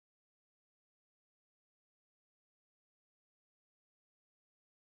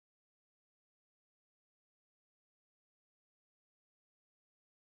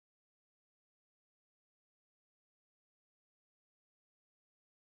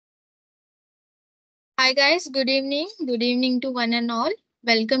Hi guys, good evening. Good evening to one and all.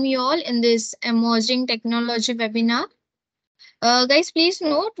 Welcome you all in this emerging technology webinar. Guys, please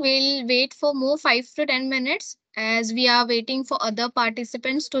note we'll wait for more 5 to 10 minutes as we are waiting for other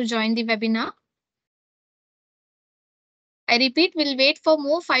participants to join the webinar. I repeat, we'll wait for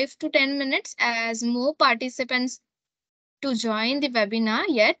more 5 to 10 minutes as more participants to join the webinar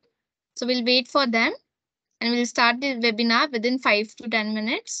yet. So we'll wait for them and we'll start the webinar within 5 to 10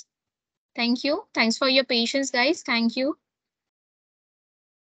 minutes. Thank you. Thanks for your patience, guys. Thank you.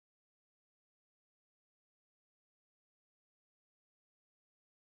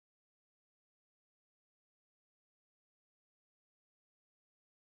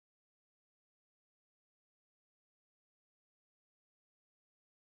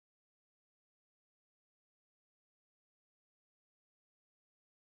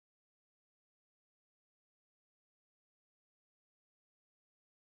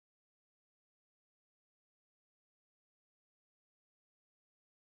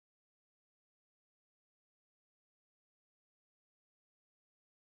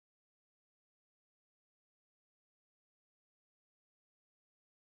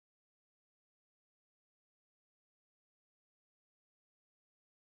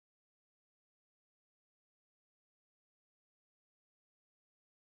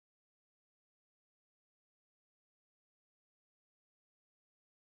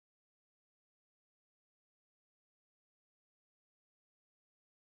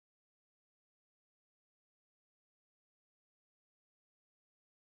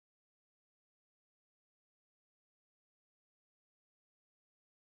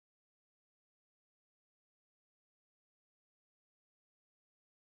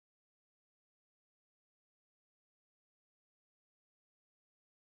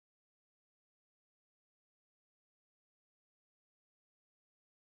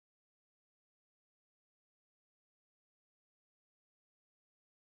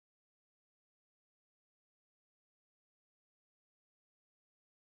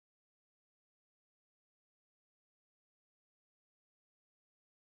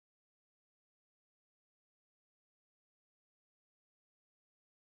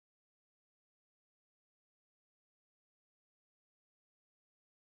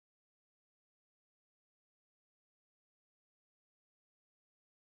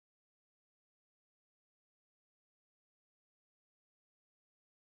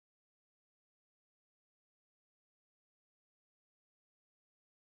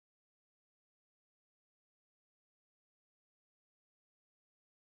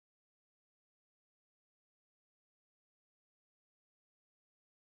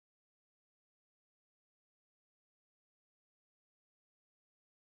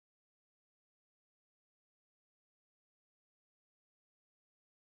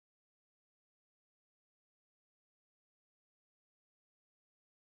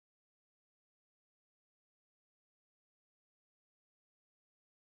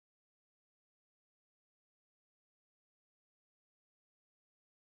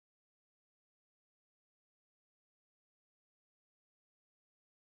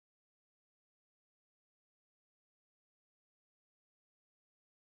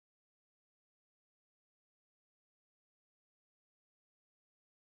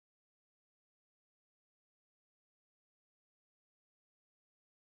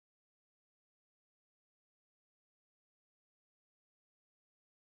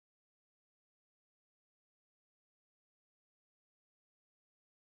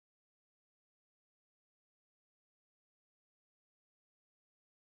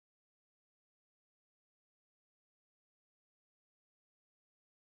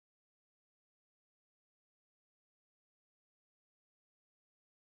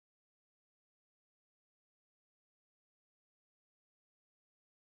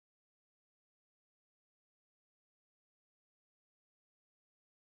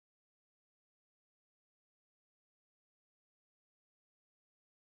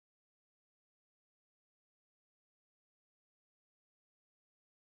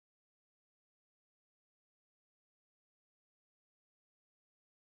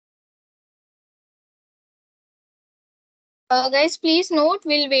 Guys, please note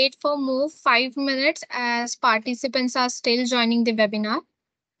we'll wait for more 5 minutes as participants are still joining the webinar.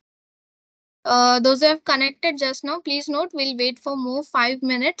 Those who have connected just now, please note we'll wait for more 5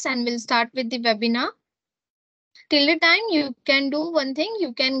 minutes and we'll start with the webinar. Till the time, you can do one thing.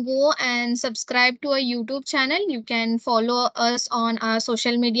 You can go and subscribe to our YouTube channel. You can follow us on our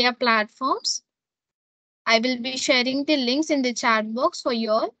social media platforms. I will be sharing the links in the chat box for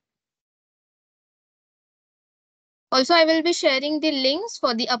you all. Also, I will be sharing the links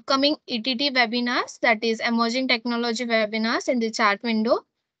for the upcoming ETT webinars, that is emerging technology webinars, in the chat window.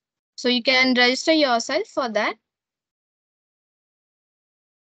 So you can register yourself for that.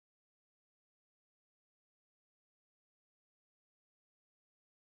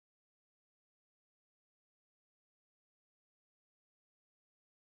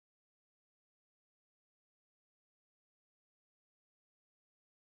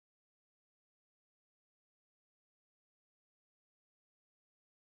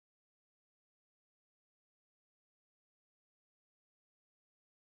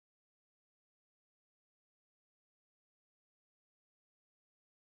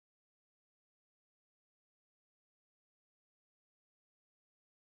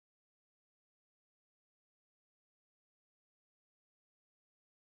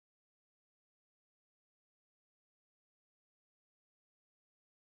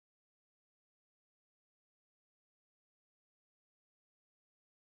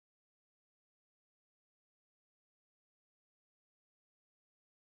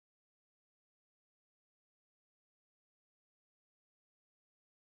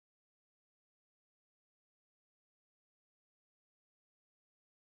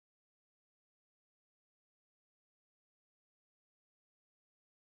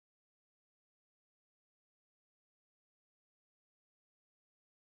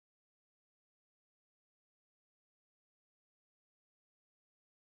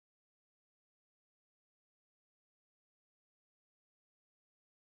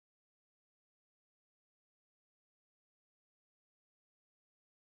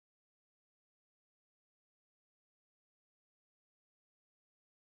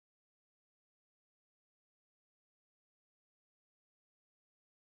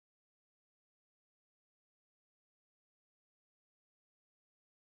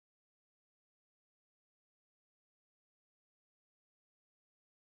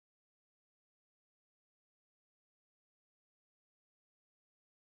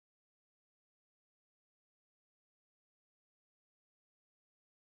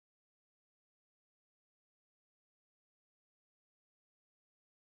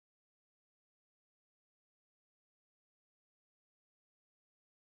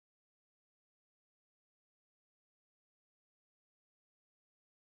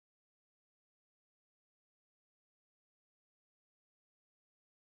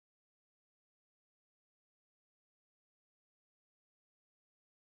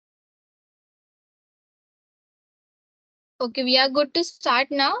 Okay, we are good to start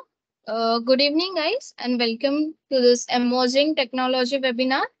now. Good evening, guys, and welcome to this emerging technology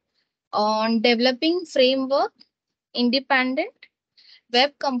webinar on developing framework independent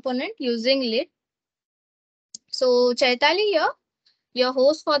web component using Lit. So, Chaitali here, your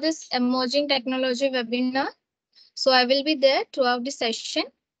host for this emerging technology webinar. So, I will be there throughout the session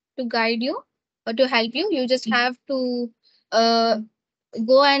to guide you or to help you. You just have to uh,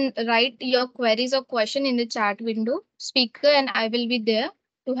 go and write your queries or question in the chat window. Speaker and I will be there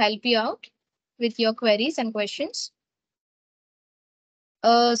to help you out with your queries and questions.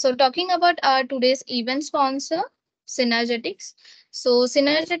 So talking about our today's event sponsor, Synergetics. So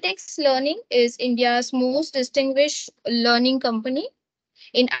Synergetics Learning is India's most distinguished learning company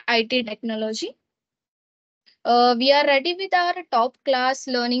in IT technology. We are ready with our top class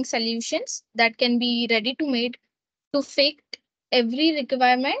learning solutions that can be ready to made to fit every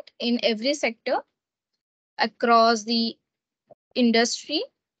requirement in every sector across the industry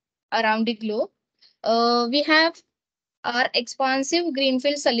around the globe. We have our expansive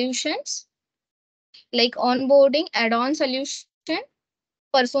greenfield solutions like onboarding add-on solution,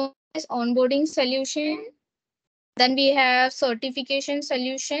 personalized onboarding solution. Then we have certification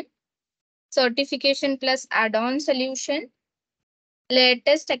solution, certification plus add-on solution,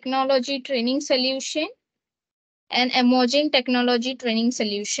 latest technology training solution, and emerging technology training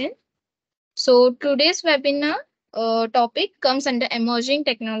solution. So today's webinar topic comes under emerging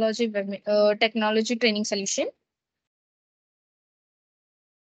technology training solution.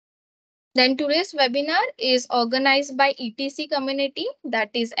 Then today's webinar is organized by ETC community, that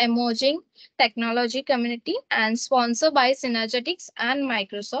is emerging technology community, and sponsored by Synergetics and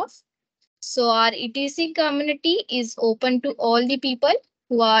Microsoft. So our ETC community is open to all the people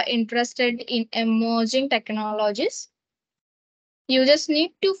who are interested in emerging technologies. You just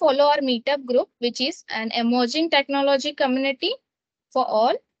need to follow our meetup group, which is an emerging technology community for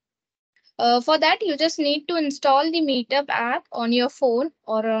all. For that, you just need to install the Meetup app on your phone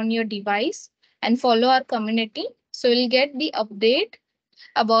or on your device and follow our community. So you'll get the update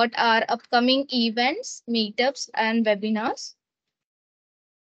about our upcoming events, meetups, and webinars.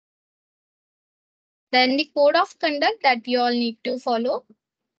 Then the code of conduct that you all need to follow.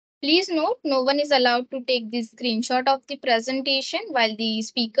 Please note, no one is allowed to take the screenshot of the presentation while the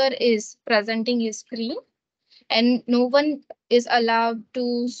speaker is presenting his screen, and no one is allowed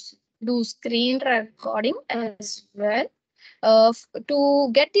to do screen recording as well.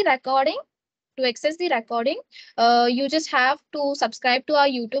 To get the recording, to access the recording, you just have to subscribe to our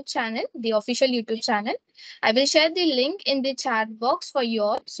YouTube channel, the official YouTube channel. I will share the link in the chat box for you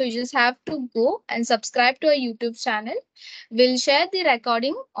all. So you just have to go and subscribe to our YouTube channel. We'll share the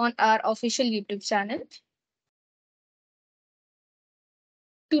recording on our official YouTube channel.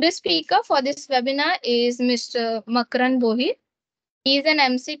 Today's speaker for this webinar is Mr. Makran Bohir. He is an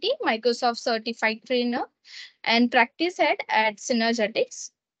MCT, Microsoft Certified Trainer and Practice Head at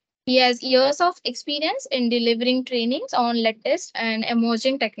Synergetics. He has years of experience in delivering trainings on latest and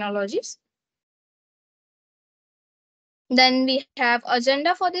emerging technologies. Then we have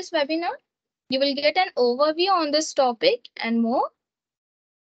agenda for this webinar. You will get an overview on this topic and more.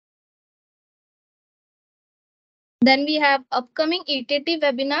 Then we have upcoming ETT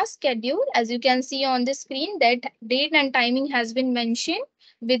webinar schedule. As you can see on the screen, that date and timing has been mentioned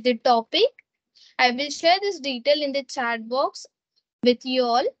with the topic. I will share this detail in the chat box with you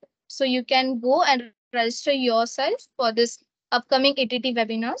all, so you can go and register yourself for this upcoming ETT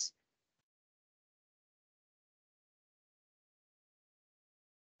webinars.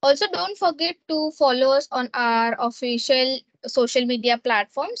 Also, don't forget to follow us on our official social media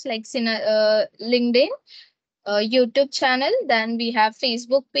platforms like LinkedIn, YouTube channel. Then we have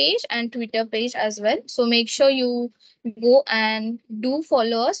Facebook page and Twitter page as well. So make sure you go and do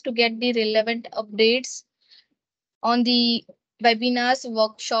follow us to get the relevant updates on the webinars,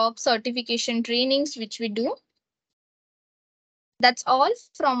 workshops, certification trainings which we do. That's all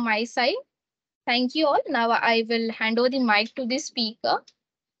from my side. Thank you all. Now I will hand over the mic to the speaker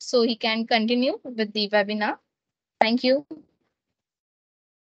so he can continue with the webinar. Thank you.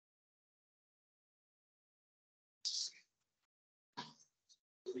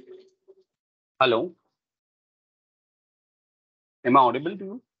 Hello. Am I audible to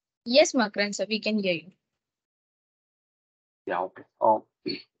you? Yes, Makran sir, we can hear you. Yeah, okay.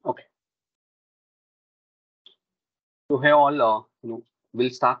 Okay. So here all, we'll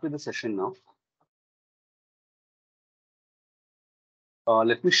start with the session now.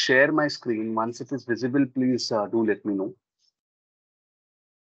 Let me share my screen. Once it is visible, please do let me know.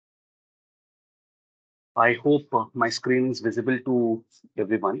 I hope my screen is visible to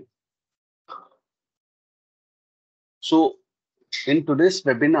everyone. So in today's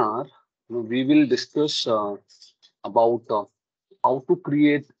webinar, we will discuss about how to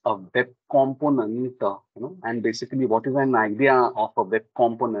create a web component, and basically what is an idea of a web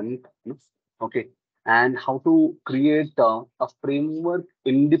component, okay, and how to create a framework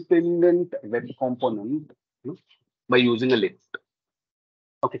independent web component by using a list.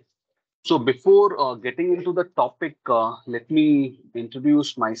 Okay, so before getting into the topic, let me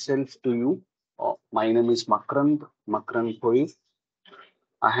introduce myself to you. My name is Makran Poi.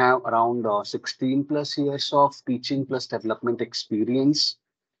 I have around 16 plus years of teaching plus development experience.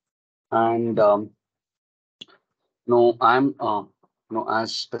 And no, I'm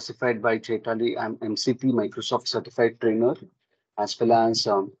as specified by Chaitali, I'm MCP Microsoft Certified Trainer, as well as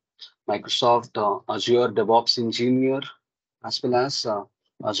Microsoft Azure DevOps Engineer, as well as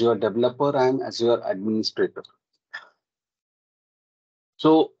Azure Developer and Azure Administrator.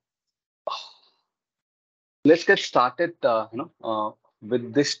 So let's get started.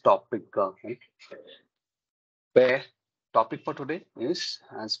 With this topic. Where topic for today is,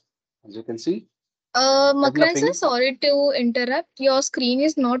 as you can see, Makran sir, developing. sorry to interrupt. Your screen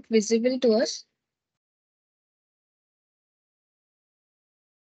is not visible to us.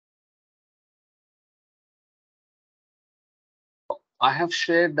 I have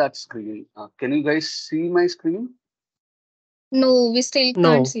shared that screen. Can you guys see my screen? No, we still can't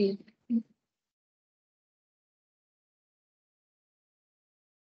No. see.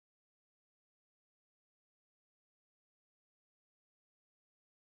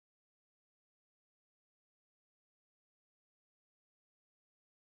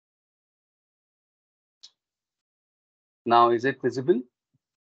 Now, is it visible?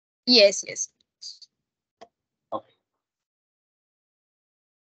 Yes, yes. Okay.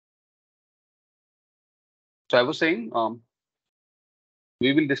 So I was saying,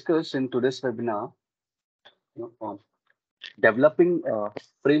 we will discuss in today's webinar, developing a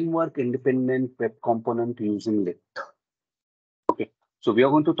framework independent web component using Lit. Okay. So we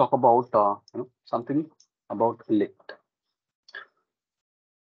are going to talk about something about Lit.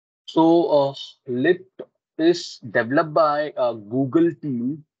 So Lit is developed by a Google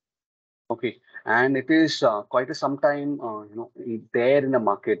team. Okay, and it is quite a some time there in the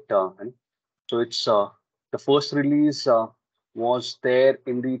market. And so it's the first release was there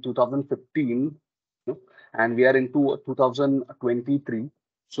in the 2015, you know, and we are into 2023.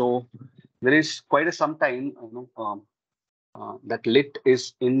 So there is quite a some time, that lit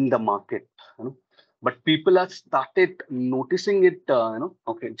is in the market, but people have started noticing it,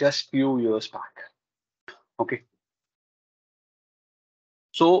 okay, just few years back. Okay,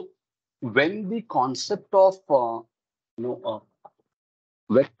 so when the concept of you know uh,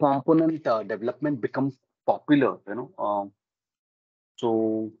 web component development become popular,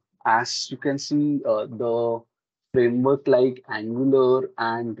 so as you can see, the framework like Angular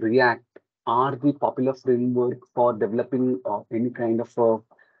and React are the popular framework for developing any kind of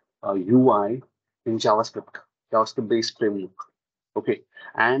UI in JavaScript based framework. Okay,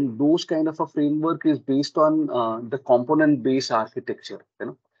 and those kind of a framework is based on the component based architecture.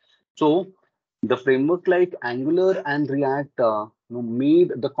 So the framework like Angular and React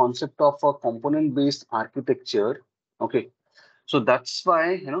made the concept of a component based architecture. Okay, so that's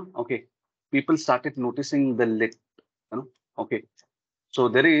why, okay, people started noticing the lit, okay. So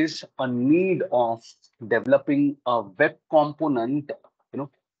there is a need of developing a web component,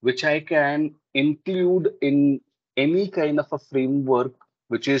 which I can include in any kind of a framework,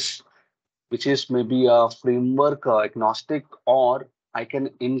 which is maybe a framework agnostic, or I can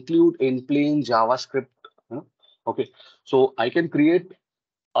include in plain JavaScript. Okay, so I can create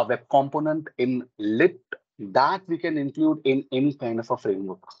a web component in lit that we can include in any kind of a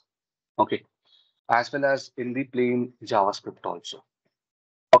framework. Okay, as well as in the plain JavaScript also.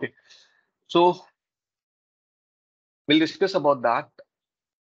 Okay, so we'll discuss about that.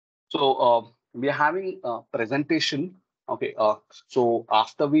 So we are having a presentation. Okay, so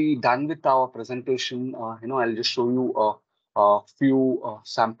after we done with our presentation, I'll just show you a few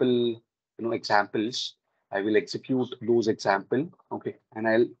sample, examples. I will execute those example. Okay, and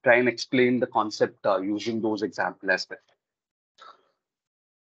I'll try and explain the concept using those example as well.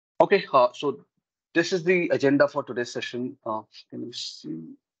 Okay, so this is the agenda for today's session. Can you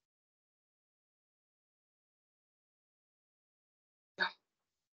see?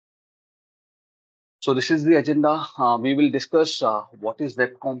 So this is the agenda. We will discuss what is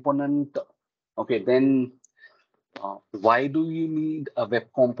web component. Okay, then why do you need a web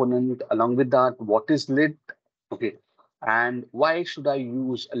component? Along with that, what is lit? Okay, and why should I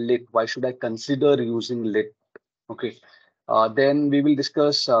use a lit? Why should I consider using lit? Okay, then we will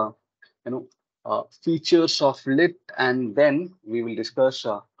discuss features of lit, and then we will discuss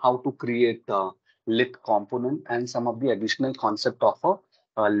how to create a lit component and some of the additional concept of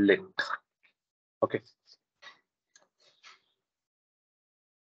a lit. Okay.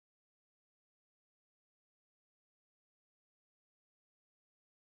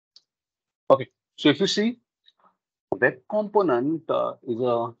 Okay, so if you see, web component is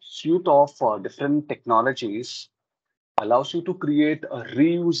a suite of different technologies, allows you to create a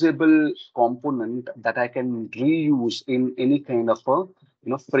reusable component that I can reuse in any kind of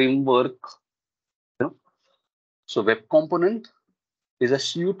a framework. You know? So web component is a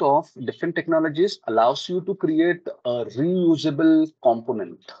suite of different technologies, allows you to create a reusable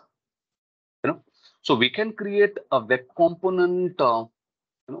component. So we can create a web component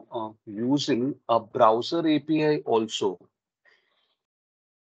using a browser API also.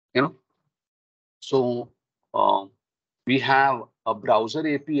 You know, so we have a browser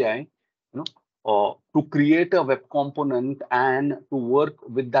API, to create a web component and to work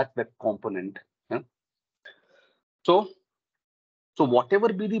with that web component. So,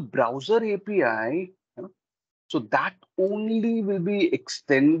 whatever be the browser API, so that only will be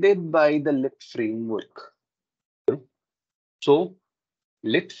extended by the Lit framework. So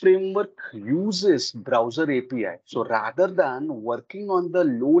Lit framework uses browser API. So rather than working on the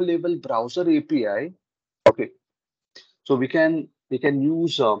low-level browser API, okay, so we can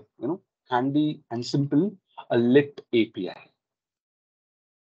use handy and simple a Lit API.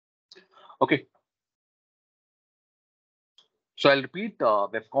 Okay. So I'll repeat.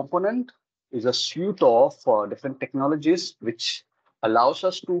 Web component is a suite of different technologies which allows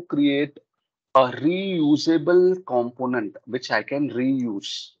us to create a reusable component which I can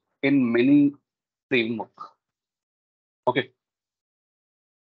reuse in many framework. Okay.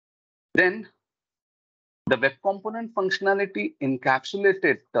 Then the web component functionality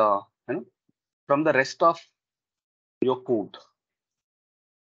encapsulated from the rest of your code.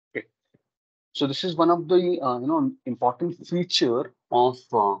 Okay. So this is one of the important feature of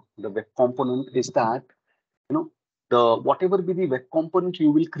the web component is that the whatever be the web component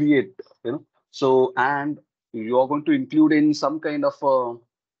you will create, so and you are going to include in some kind of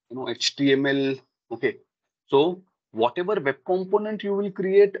HTML. Okay, so whatever web component you will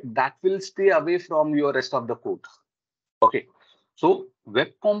create, that will stay away from your rest of the code. Okay, so web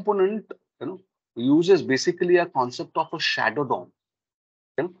component, uses basically a concept of a shadow DOM.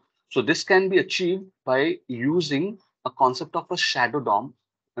 So this can be achieved by using a concept of a shadow DOM.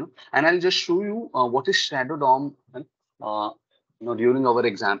 And I'll just show you what is shadow DOM. During our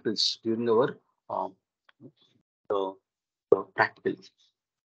examples, during our um, uh, practical.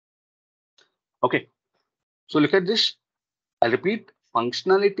 Okay, so look at this. I'll repeat.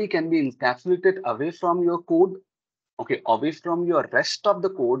 Functionality can be encapsulated away from your code. Okay, away from your rest of the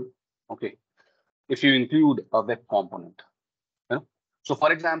code. Okay, if you include a web component. So,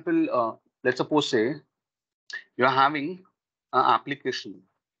 for example, let's suppose say you're having an application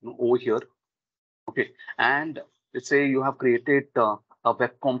over here. Okay, and let's say you have created a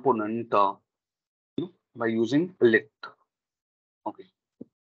web component by using lit. Okay,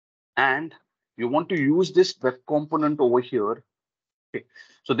 and you want to use this web component over here. Okay,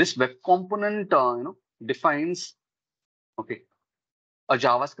 so this web component defines a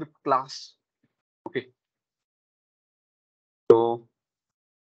JavaScript class. Okay, so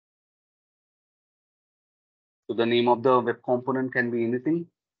the name of the web component can be anything.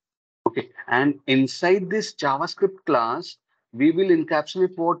 Okay, and inside this JavaScript class, we will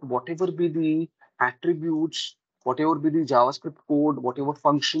encapsulate whatever be the attributes, whatever be the JavaScript code, whatever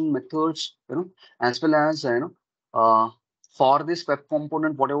function methods, as well as for this web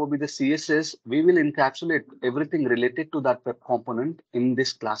component, whatever be the CSS, we will encapsulate everything related to that web component in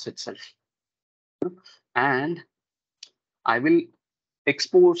this class itself. And I will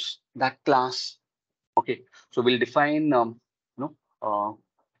expose that class. Okay, so we'll define uh,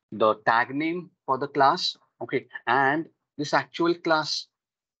 the tag name for the class. Okay, and this actual class.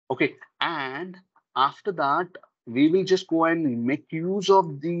 Okay, and after that we will just go and make use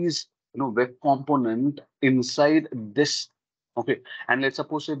of these web component inside this. Okay, and let's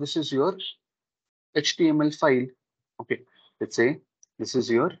suppose say this is your HTML file. Okay, let's say this is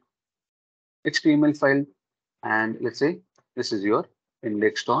your HTML file, and let's say this is your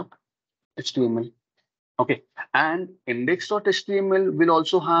index.html. Okay, and index.html will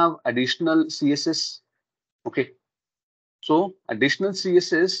also have additional CSS. Okay, so additional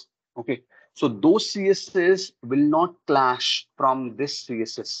CSS. Okay, so those CSS will not clash from this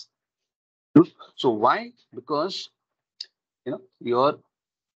CSS. So why? Because your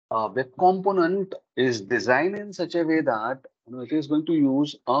web component is designed in such a way that it is going to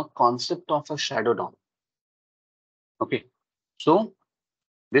use a concept of a shadow DOM. Okay, so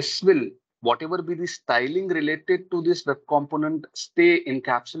this will, whatever be the styling related to this web component, stay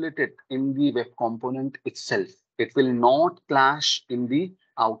encapsulated in the web component itself. It will not clash in the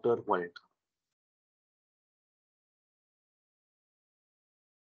outer world.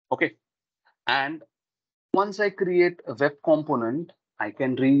 Okay. And once I create a web component, I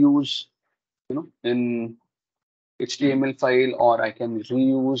can reuse, in HTML file, or I can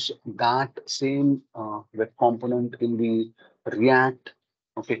reuse that same web component in the React.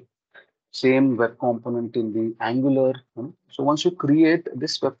 Okay. Same web component in the Angular. So once you create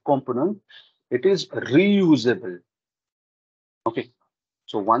this web component, it is reusable. Okay.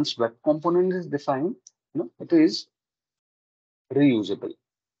 So once web component is defined, it is reusable.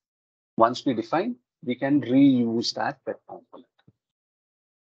 Once we define, we can reuse that web component.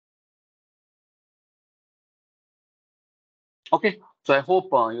 Okay. So I hope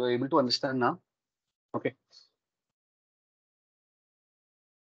you are able to understand now. Okay.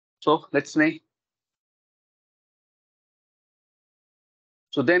 So let's say.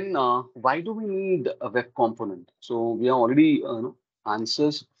 So then, why do we need a web component? So we are already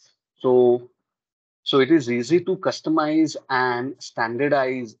answers. So it is easy to customize and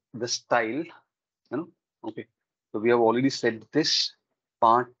standardize the style. Okay. So we have already said this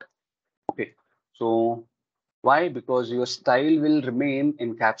part. Okay. So why? Because your style will remain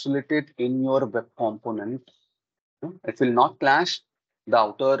encapsulated in your web component. It will not clash the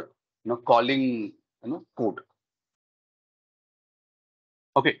outer calling code.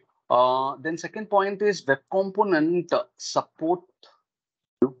 Okay. Then second point is web component support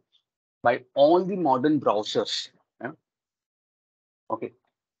by all the modern browsers. Yeah? Okay.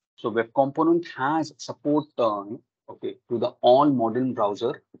 So web component has support to the all modern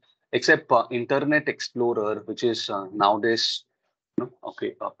browser except Internet Explorer, which is nowadays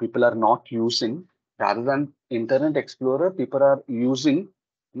people are not using. Rather than Internet Explorer, people are using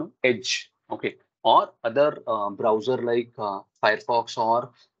Edge, okay, or other browser like Firefox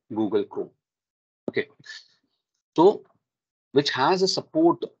or Google Chrome. Okay, so which has a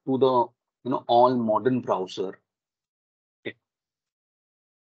support to the all modern browser. Okay.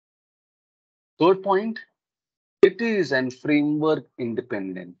 Third point, it is an framework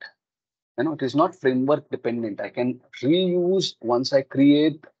independent. It is not framework dependent. I can reuse once I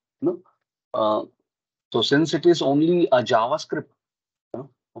create, uh, so since it is only a JavaScript,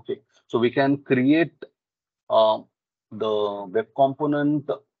 okay, so we can create uh, the web component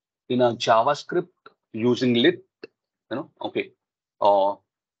in a JavaScript using lit, okay, uh,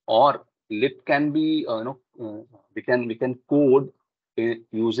 or lit can be, we can code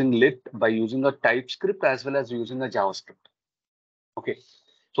using lit by using a TypeScript as well as using a JavaScript. Okay,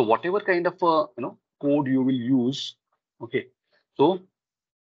 so whatever kind of code you will use, okay, so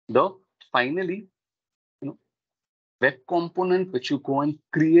the finally web component which you go and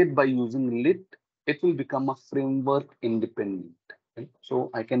create by using lit, it will become a framework independent. Okay?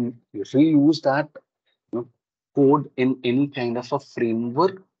 So I can reuse that code in any kind of a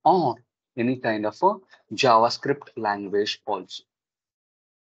framework or any kind of a JavaScript language also.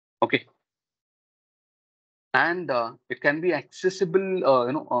 Okay. And it can be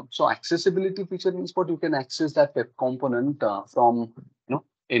accessible, so accessibility feature means what? You can access that web component from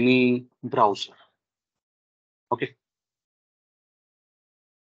any browser. Okay.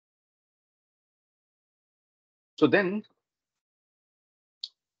 So then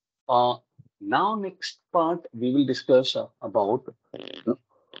now next part we will discuss about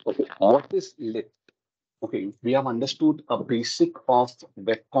okay, what is lit. Okay, we have understood a basic of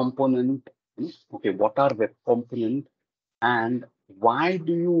web component. Okay, what are web component and why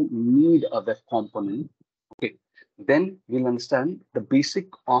do you need a web component? Okay, then we'll understand the basic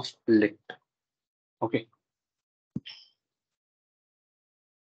of lit. Okay.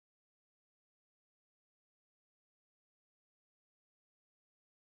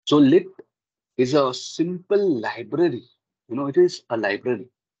 So lit is a simple library. It is a library.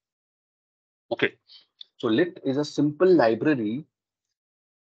 Okay. So lit is a simple library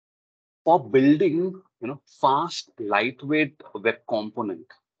for building, fast, lightweight web component.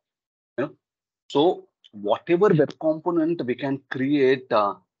 You know, so whatever web component we can create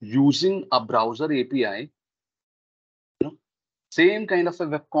using a browser API, same kind of a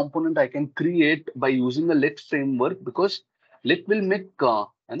web component I can create by using a lit framework because lit will make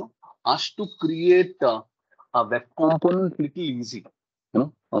us to create a web component little easy.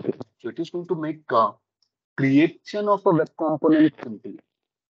 Okay. So it is going to make creation of a web component simple.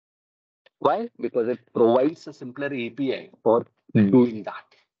 Why? Because it provides a simpler API for doing that.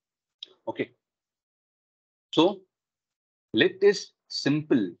 Okay. So lit is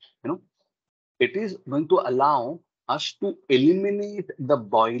simple. It is going to allow us to eliminate the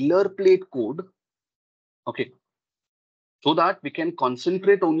boilerplate code. Okay. So that we can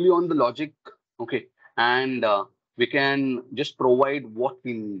concentrate only on the logic. Okay. And we can just provide what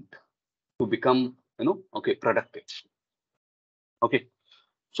we need to become, okay, productive. Okay.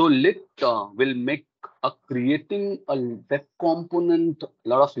 So lit will make creating a web component a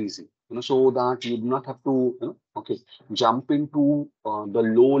lot of easy, so that you do not have to, okay, jump into the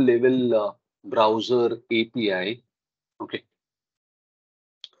low level browser API. Okay.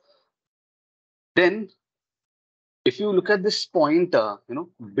 Then if you look at this point,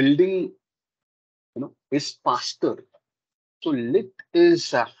 building, is faster. So lit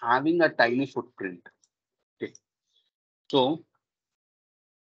is having a tiny footprint. Okay. So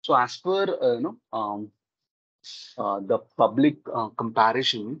as per, the public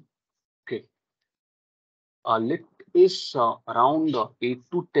comparison, okay, lit is around 8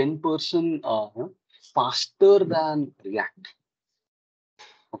 to 10% faster than React.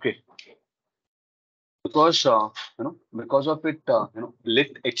 Okay, because of it,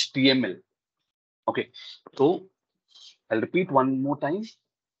 lit HTML. Okay, so I'll repeat one more time.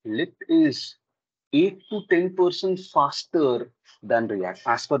 Lit is 8 to 10% faster than React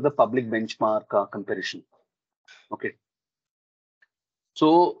as per the public benchmark comparison. Okay.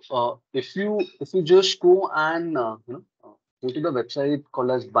 So if you just go and go to the website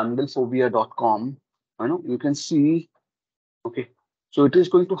called as bundlephobia.com, you can see. Okay, so it is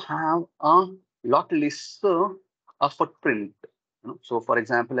going to have a lot lesser a footprint. So for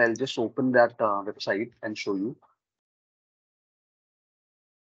example, I'll just open that website and show you.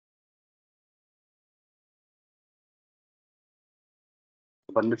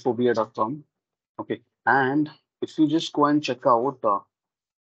 Bundlephobia.com. Okay, and if you just go and check out the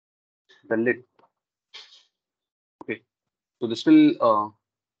lit. Okay, so this will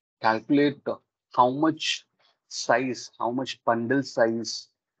calculate how much size, how much bundle size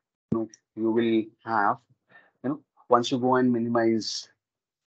you will have. Once you go and minimize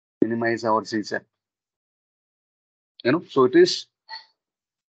our ZZ. So it is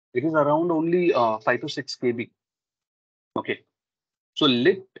around only 5 to 6 KB. Okay, so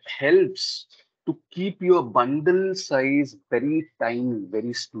lit helps to keep your bundle size very tiny,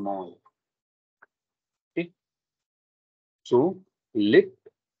 very small. Okay. So lit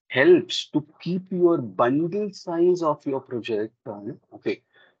helps to keep your bundle size of your project, okay,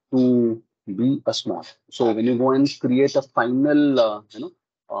 to be a small. So when you go and create a final,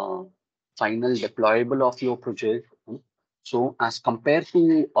 final deployable of your project, so as compared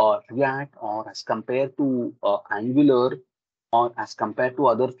to React or as compared to Angular or as compared to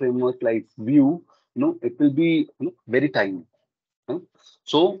other framework like Vue, it will be very tiny.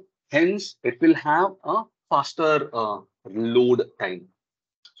 So hence it will have a faster load time.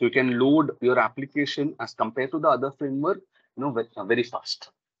 So you can load your application as compared to the other framework, very fast.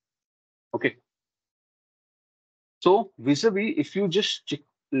 Okay. So vis-a-vis, if you just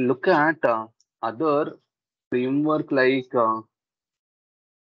look at other framework like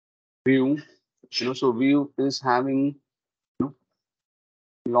Vue, so Vue is having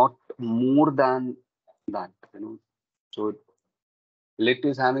lot more than that, So Lit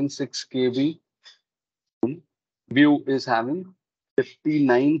is having 6 KB, Vue is having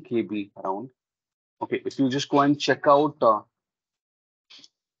 59 KB around. Okay, if you just go and check out a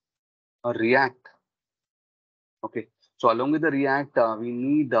React, okay, so along with the React, we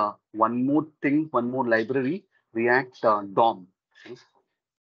need one more thing, one more library, React DOM. Okay.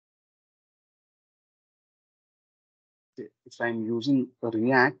 If I'm using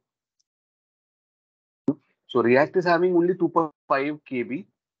React, so React is having only 2.5 KB,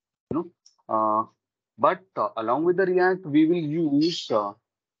 uh, but along with the React, we will use the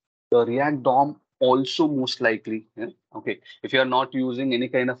React DOM also most likely. Yeah? Okay, if you are not using any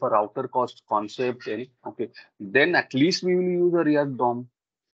kind of a router cost concept, okay, then at least we will use a React DOM.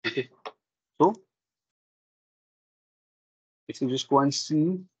 Okay, so if you just go and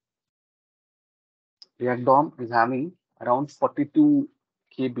see, React DOM is having around 42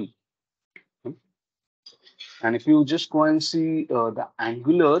 KB. And if you just go and see the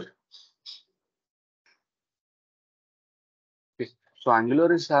Angular, okay, so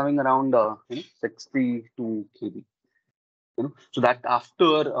Angular is having around 62 KB. So that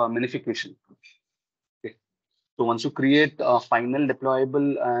after minification. Okay. So once you create a final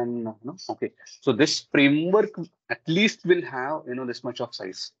deployable and okay, so this framework at least will have this much of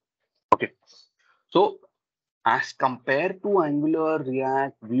size. Okay, so as compared to Angular,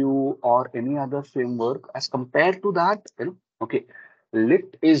 React, Vue, or any other framework, as compared to that, okay,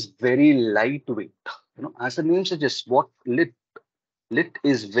 Lit is very lightweight. As the name suggests, what Lit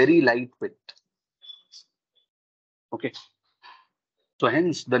is very lightweight. Okay, so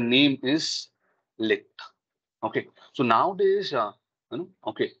hence the name is Lit. Okay, so nowadays,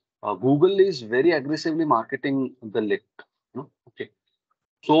 okay, Google is very aggressively marketing the Lit. Okay,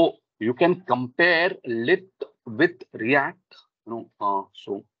 so you can compare Lit with React.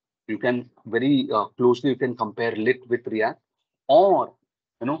 So you can very closely you can compare Lit with React, or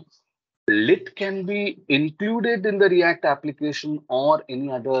Lit can be included in the React application or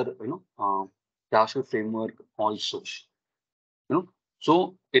any other JavaScript framework also.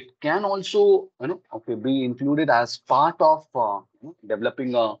 So it can also okay be included as part of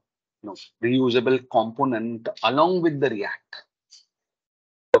developing a reusable component along with the React.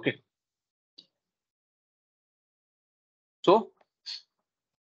 Okay, so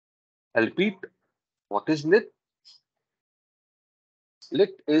I'll repeat, what is Lit?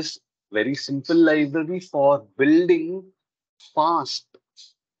 Lit is very simple library for building fast.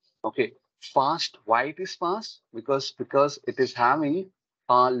 Okay, fast. Why it is fast? Because it is having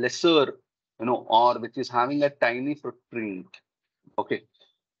a lesser, or which is having a tiny footprint. Okay,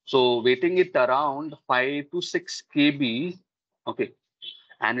 so waiting it around 5 to 6 KB. Okay,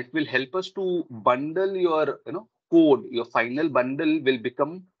 and it will help us to bundle your code. Your final bundle will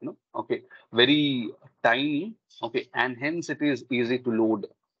become okay, very tiny. Okay, and hence it is easy to load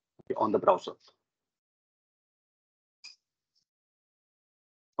on the browser.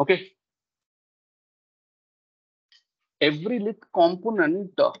 Okay, every Lit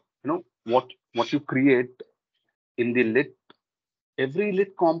component, what you create in the Lit, every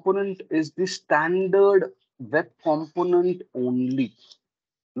Lit component is the standard web component only.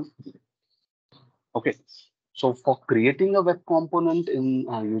 Okay, so for creating a web component in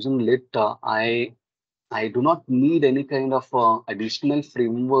using Lit, I do not need any kind of additional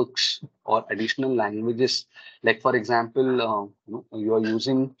frameworks or additional languages. Like for example, you are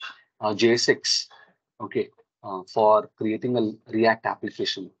using JSX, okay, for creating a React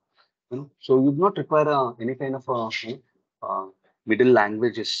application. So you do not require any kind of middle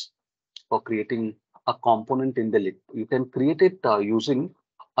languages for creating a component in the Lit. You can create it using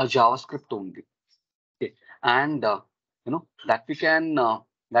a JavaScript only. Okay, and that we can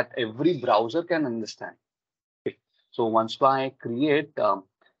that every browser can understand. Okay. So once I create a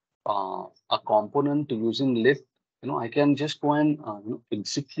component using lit, I can just go and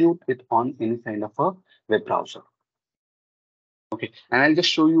execute it on any kind of a web browser. Okay, and I'll just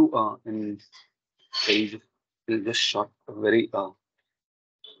show you in page. I'll just short very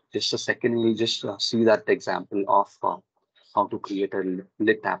just a second. We'll just see that example of how to create a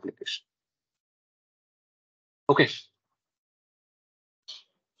lit application. Okay.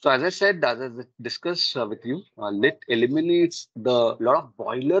 So as I said, as I discussed with you, lit eliminates the lot of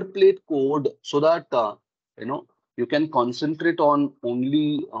boilerplate code so that you can concentrate on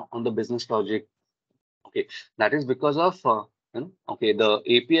only on the business logic. Okay, that is because of okay, the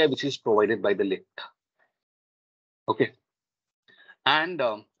API which is provided by the lit. Okay, and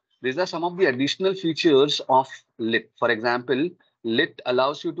these are some of the additional features of lit. For example, lit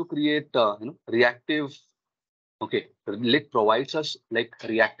allows you to create reactive. Okay, lit provides us like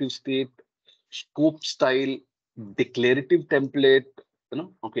reactive state, scope style, declarative template,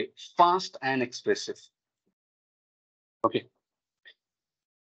 okay, fast and expressive. Okay,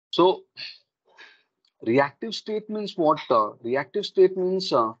 so reactive state means what? Reactive state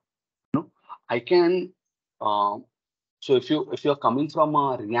means I can. So if you're coming from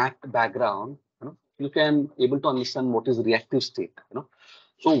a React background, you can able to understand what is reactive state.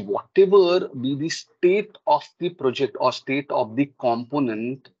 So whatever be the state of the project or state of the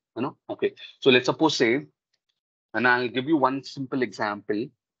component, okay. So let's suppose say, and I'll give you one simple example.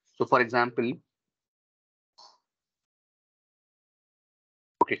 So for example,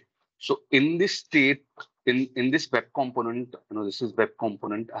 okay. So in this state, in this web component, this is web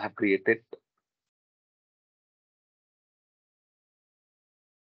component I have created.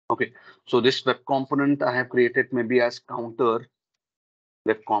 Okay. So this web component I have created maybe as counter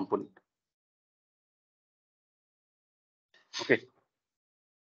web component. Okay.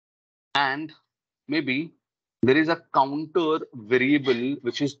 And maybe there is a counter variable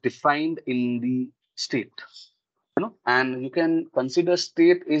which is defined in the state. And you can consider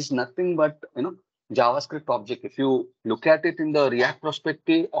state is nothing but JavaScript object. If you look at it in the React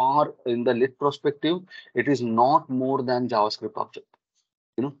perspective or in the lit perspective, it is not more than JavaScript object.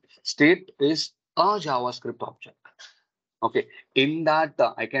 State is a JavaScript object. Okay, in that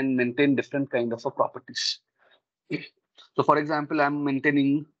I can maintain different kind of properties. So for example, I'm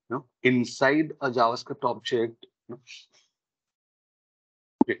maintaining inside a JavaScript object,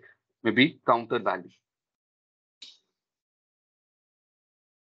 okay, maybe counter value.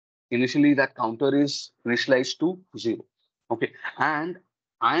 Initially, that counter is initialized to 0. Okay, and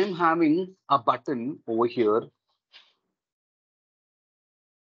I am having a button over here.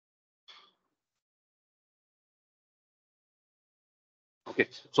 Okay,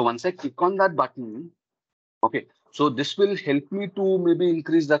 so once I click on that button, okay, so this will help me to maybe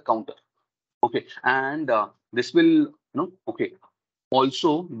increase the counter. Okay, and this will okay,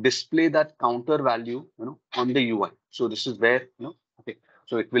 also display that counter value on the UI. So this is where okay,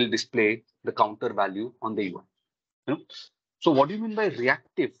 so it will display the counter value on the UI. So what do you mean by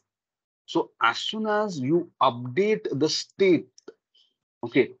reactive? So as soon as you update the state,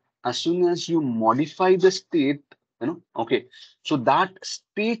 okay, as soon as you modify the state, okay, so that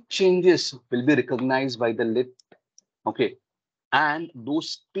state changes will be recognized by the lit, okay, and those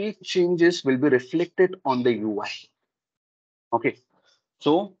state changes will be reflected on the UI. Okay,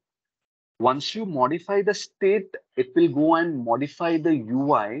 so once you modify the state, it will go and modify the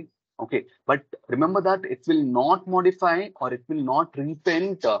UI. Okay, but remember that it will not modify or it will not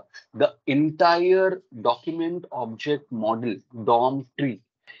repaint the entire document object model DOM tree.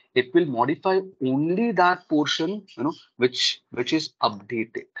 It will modify only that portion, which is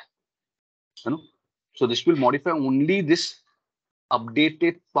updated. So this will modify only this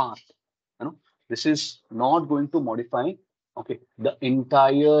updated part. This is not going to modify, okay, the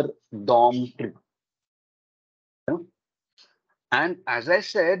entire DOM tree. And as I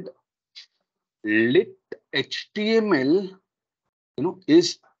said, lit HTML,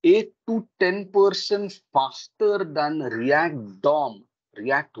 is 8 to 10% faster than React DOM,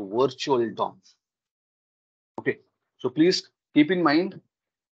 React Virtual DOM. Okay, so please keep in mind,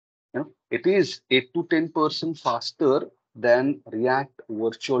 it is 8 to 10% faster than React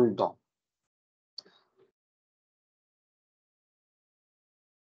Virtual DOM.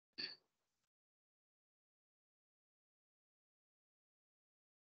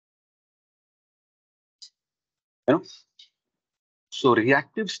 So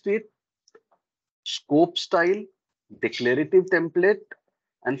reactive state, scope style, declarative template,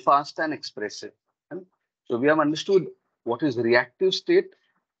 and fast and expressive. So we have understood what is reactive state.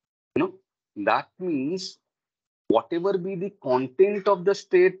 That means whatever be the content of the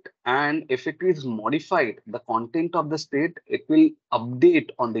state, and if it is modified, the content of the state, it will update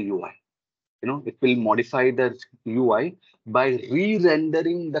on the UI. It will modify the UI by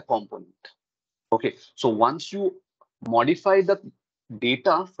re-rendering the component. Okay, so once you modify the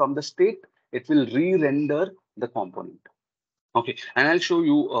data from the state, it will re-render the component. Okay, and I'll show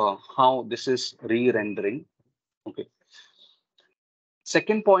you how this is re-rendering. Okay.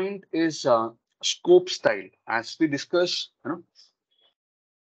 Second point is scope style. As we discussed,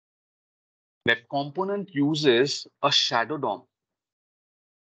 web component uses a shadow DOM.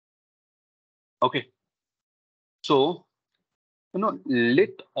 Okay, so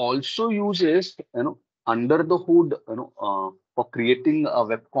lit also uses under the hood for creating a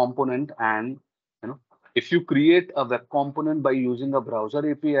web component. And if you create a web component by using a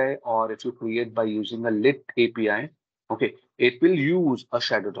browser API, or if you create by using a lit API, okay, it will use a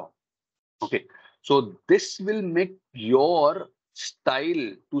shadow DOM. Okay, so this will make your style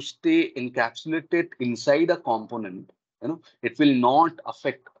to stay encapsulated inside a component. It will not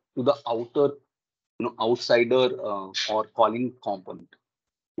affect to the outer outsider or calling component.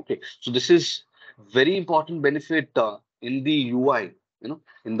 Okay, so this is very important benefit in the UI,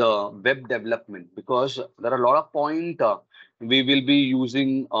 in the web development, because there are a lot of point we will be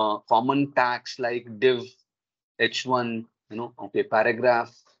using common tags like div, h1, okay,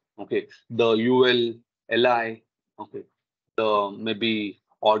 paragraph, okay, the ul, li, okay, the maybe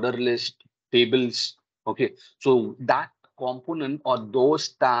order list, tables. Okay, so that component or those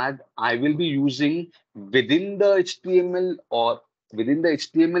tag I will be using within the HTML, or within the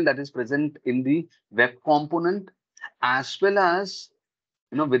HTML that is present in the web component, as well as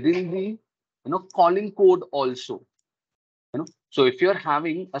within the calling code also. So if you're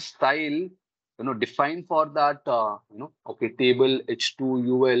having a style defined for that okay, table h2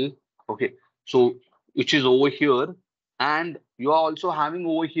 ul, okay, so which is over here, and you are also having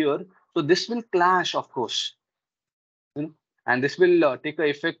over here, so this will clash, of course, and this will take the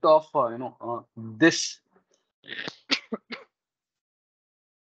effect of this.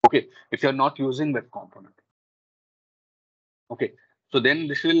 Okay, if you're not using web component. Okay, so then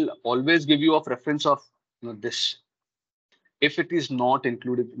this will always give you a preference of this, if it is not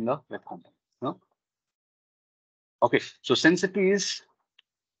included in the web component. Okay, so since it is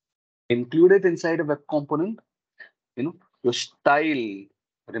included inside a web component, your style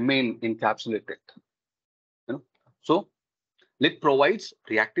remain encapsulated. So lit provides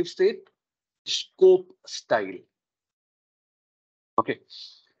reactive state, scope style. Okay,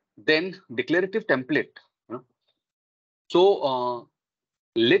 then declarative template. So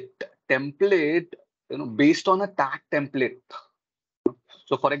lit template, based on a tag template.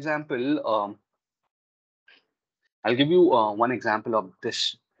 So for example, I'll give you one example of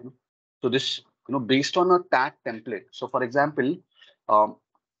this. So this, based on a tag template. So for example, um,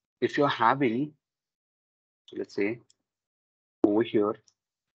 if you're having, so let's say over here,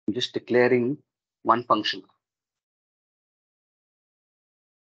 I'm just declaring one function.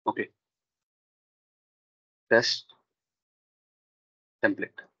 Okay, test template.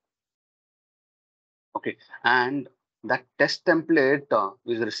 Okay, and that test template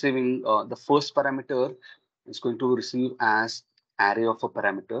is receiving the first parameter is going to receive as array of a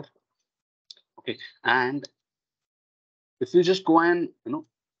parameter. Okay, and if you just go and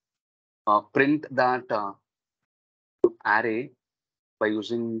print that array by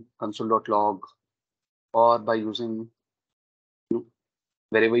using console.log, or by using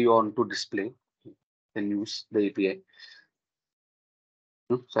wherever you want to display, then use the API.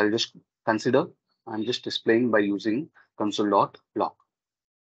 So I'll just consider I'm just displaying by using console.log.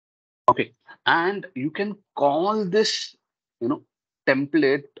 Okay, and you can call this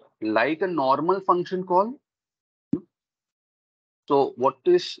template like a normal function call. So what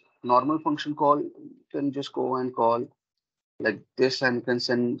is normal function call? You can just go and call like this, and you can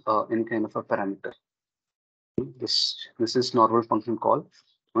send any kind of a parameter. This is normal function call,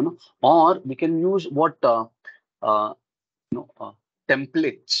 or we can use what uh,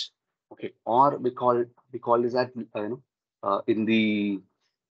 templates. Okay, or we call this that in the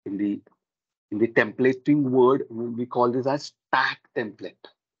in the in the templating word, we call this as tag template.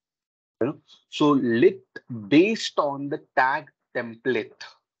 So lit based on the tag template.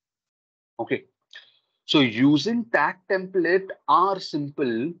 Okay, so using tag template are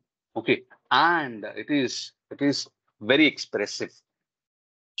simple. Okay, and it is very expressive.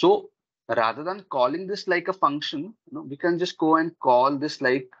 So rather than calling this like a function, we can just go and call this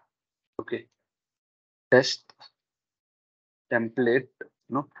like, okay, test template,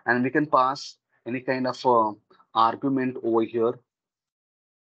 and we can pass any kind of argument over here.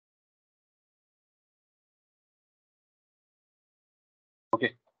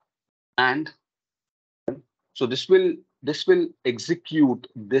 And so this will execute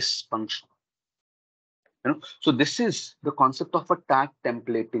this function. So this is the concept of a tag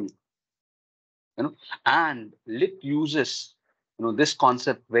templating. And lit uses this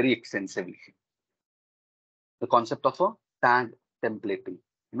concept very extensively. The concept of a tag templating.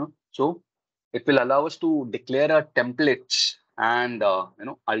 So it will allow us to declare a templates, and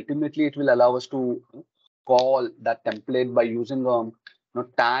ultimately it will allow us to call that template by using a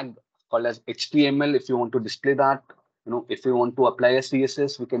tag called as HTML if you want to display that. If you want to apply a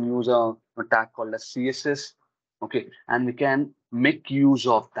CSS, we can use a tag called as CSS. Okay, and we can make use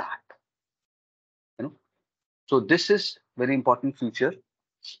of that. So this is very important feature.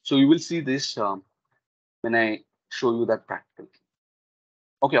 So you will see this when I show you that practical.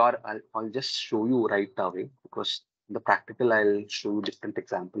 Okay, or I'll just show you right away, because the practical I'll show you different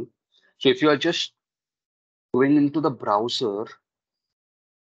example. So if you are just going into the browser,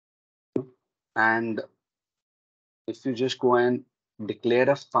 and if you just go and declare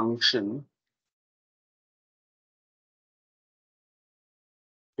a function,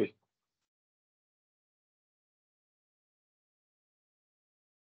 okay,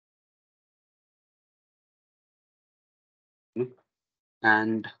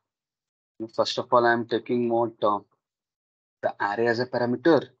 and first of all, I'm taking what the array as a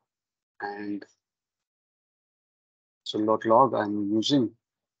parameter, and so log I'm using,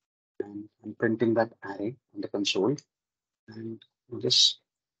 and I'm printing that array in the console, and just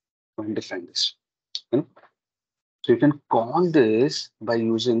go and define this. So you can call this by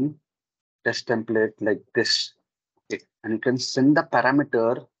using test template like this. Okay, and you can send the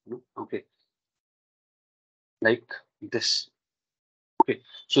parameter, okay, like this. Okay,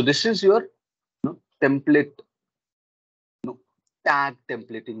 so this is your template, tag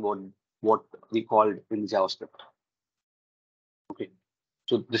templating, what we called in JavaScript. Okay,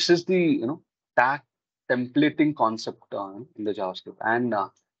 so this is the tag templating concept in the JavaScript, and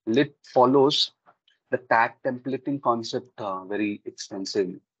lit follows the tag templating concept very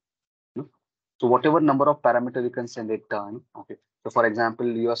extensively. So whatever number of parameter you can send it. Okay, so for example,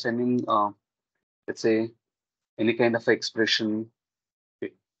 you are sending let's say any kind of expression.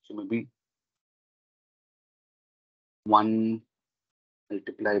 Okay, so maybe 1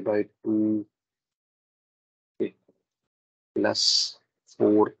 multiplied by 2, okay, plus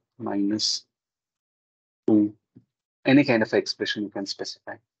 4 minus 2. Any kind of expression you can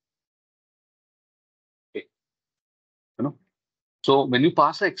specify. Okay, so when you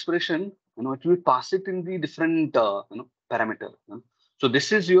pass the expression, it will pass it in the different parameter. So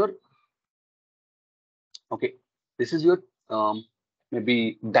this is your okay. This is your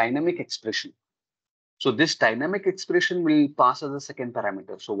maybe dynamic expression. So this dynamic expression will pass as a second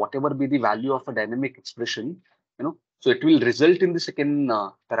parameter. So whatever be the value of a dynamic expression, so it will result in the second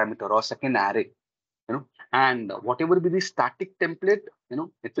parameter or second array, and whatever be the static template,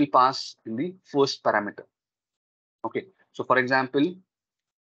 it will pass in the first parameter. Okay. So for example,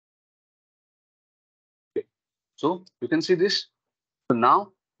 okay, so you can see this. So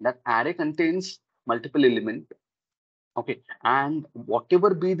now that array contains multiple element. Okay, and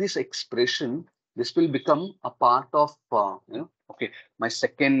whatever be this expression, this will become a part of okay, my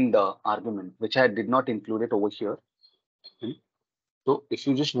second argument, which I did not include it over here. So if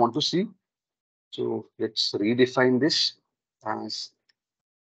you just want to see, so let's redefine this as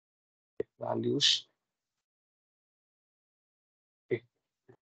values. Okay.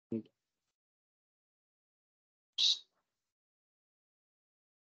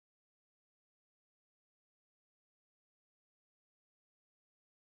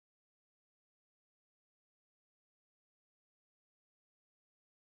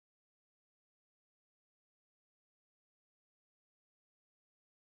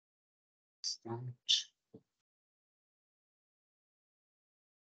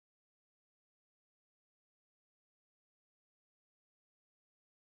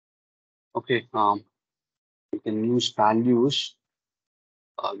 Okay, we can use values.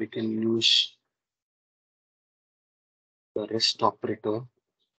 We can use the rest operator.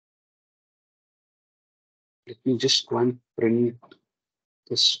 Let me just go and print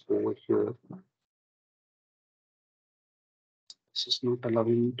this over here. This is not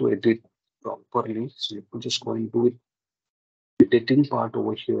allowing me to edit properly. So let me just go and do it. Editing part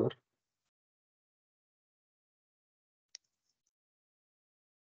over here.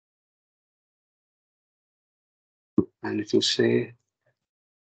 And if you say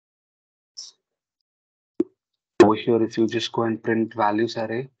over here, if you just go and print values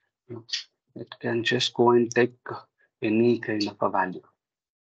array, it can just go and take any kind of a value.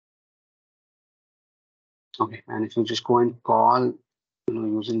 Okay, and if you just go and call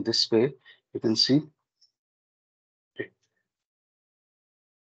using this way, you can see. Okay.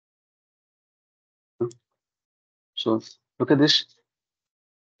 So look at this.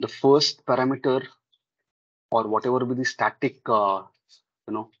 The first parameter or whatever be the static,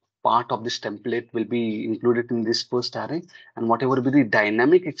 part of this template will be included in this first array, and whatever be the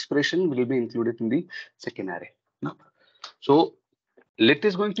dynamic expression will be included in the second array. No? So let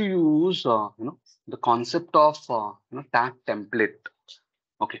is going to use, the concept of, tag template.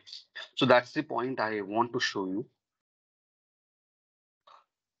 Okay, so that's the point I want to show you.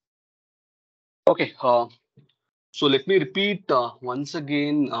 Okay, so let me repeat once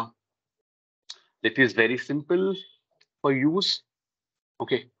again. It is very simple for use.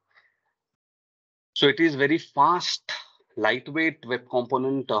 Okay, so it is very fast, lightweight web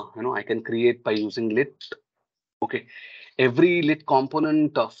component. I can create by using lit. Okay, every lit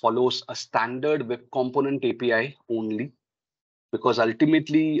component follows a standard web component API only, because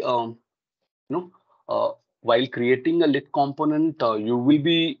ultimately, you know, uh, while creating a lit component, you will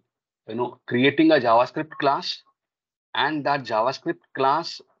be, creating a JavaScript class, and that JavaScript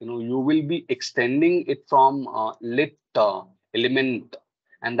class, you will be extending it from lit element,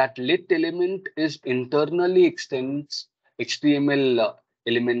 and that lit element is internally extends HTML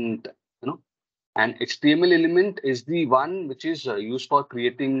element, and HTML element is the one which is used for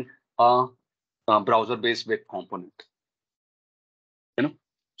creating a browser-based web component.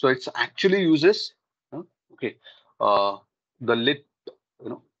 So it's actually uses, okay, uh, the lit,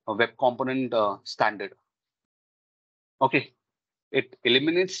 a web component standard. Okay, it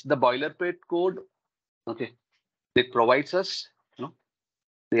eliminates the boilerplate code. Okay, it provides us,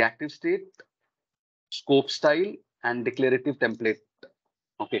 reactive state, scope style, and declarative template.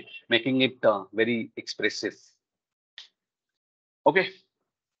 Okay, making it very expressive. Okay,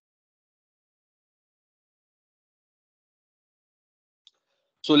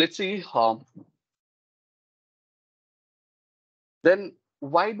 so let's see. Then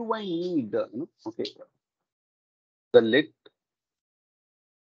why do I need, okay, the lit?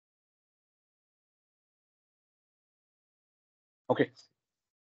 Okay,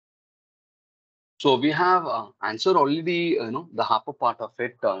 so we have answered already, the upper part of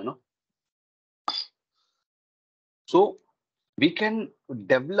it, So we can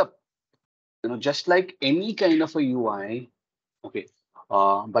develop, just like any kind of a UI, okay,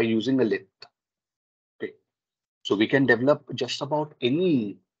 by using a lit. Okay, so we can develop just about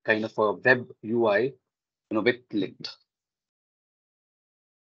any kind of a web UI, with lit.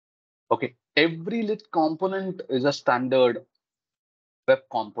 Okay, every lit component is a standard web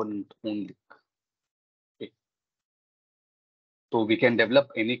component only. Okay. So we can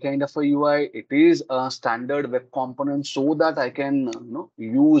develop any kind of a UI. It is a standard web component so that I can,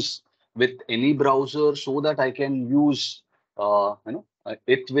 use with any browser, so that I can use,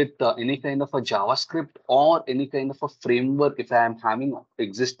 it with any kind of a JavaScript or any kind of a framework. If I am having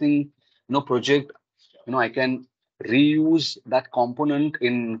existing, project, I can reuse that component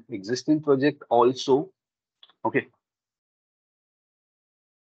in existing project also. Okay.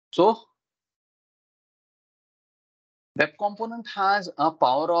 So web component has a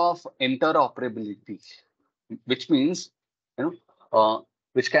power of interoperability, which means, you know,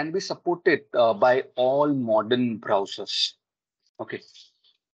 which can be supported by all modern browsers. Okay,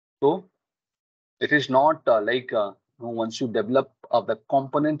 so it is not like, once you develop a web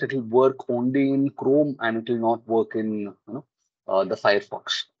component, it will work only in Chrome and it will not work in, the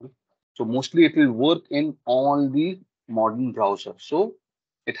Firefox. So mostly it will work in all the modern browsers. So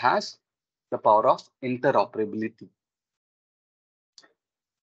it has the power of interoperability.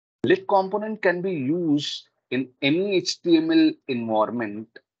 Lit component can be used in any HTML environment,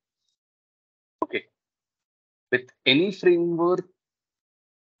 okay, with any framework,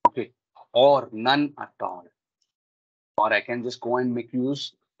 okay, or none at all. Or I can just go and make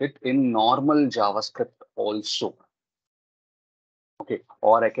use it in normal JavaScript also, okay,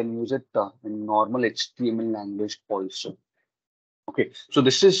 or I can use it in normal HTML language also. Okay, so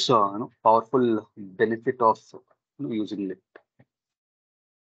this is powerful benefit of using Lit.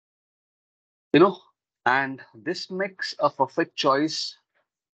 And this makes a perfect choice.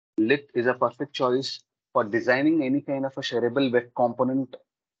 Lit is a perfect choice for designing any kind of a shareable web component,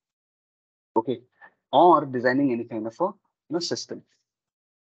 okay, or designing any kind of a system.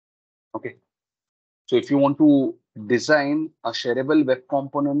 Okay, so if you want to design a shareable web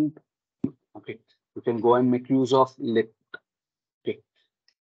component, okay, you can go and make use of Lit. Okay,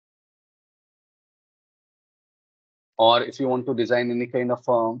 or if you want to design any kind of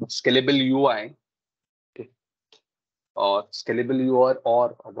scalable UI, okay, or scalable UI,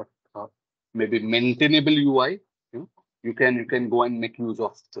 or what, maybe maintainable UI, you can go and make use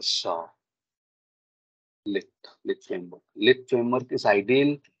of this lit framework. Lit framework is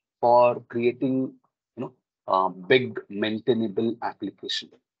ideal for creating big maintainable application,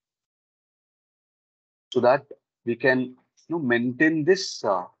 so that we can maintain this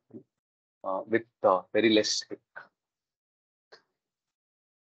with very less risk.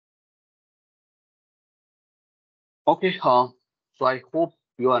 Okay, so I hope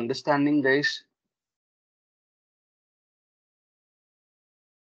you're understanding, guys.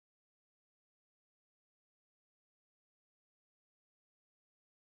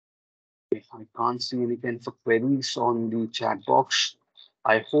 I can't see any kind of queries on the chat box.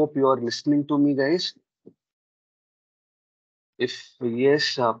 I hope you are listening to me, guys. If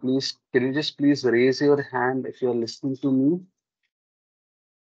yes, please, can you just please raise your hand if you're listening to me?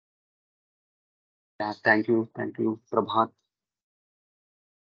 Yeah, thank you, Prabhat.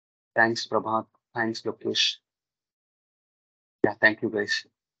 Thanks, Prabhat. Thanks, Lokesh. Yeah, thank you, guys.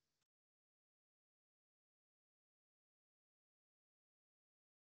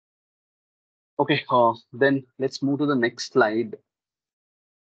 Okay, then let's move to the next slide.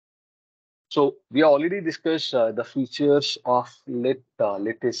 So we already discussed the features of Lit.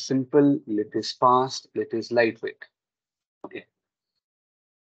 Lit is simple, Lit is fast, Lit is lightweight. Okay,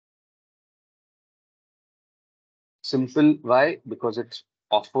 simple. Why? Because it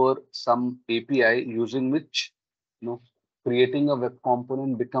offer some API using which creating a web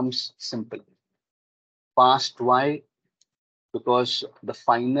component becomes simple. Fast. Why? Because the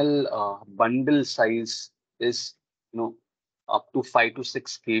final bundle size is up to 5 to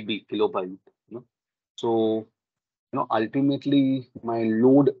 6 KB kilobyte. So ultimately my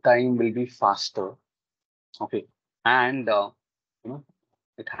load time will be faster. Okay, and you know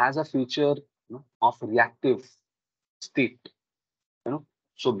it has a feature of reactive state. you know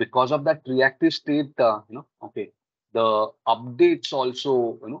so because of that reactive state, okay, the updates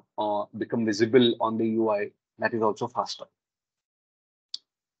also become visible on the UI. That is also faster.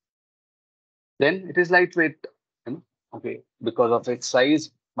 Then it is lightweight, okay, because of its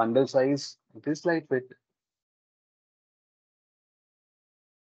size, bundle size, it is lightweight.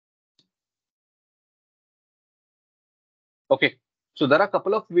 Okay, so there are a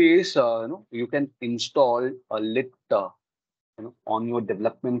couple of ways you can install a lit on your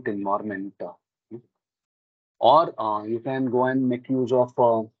development environment, or you can go and make use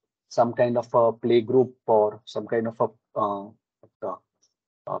of some kind of a play group or some kind of a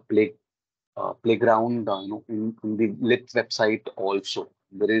uh, playground, in the lit website also.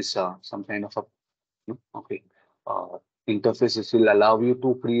 There is some kind of a okay interface which will allow you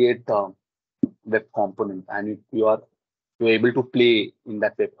to create web component, and you're able to play in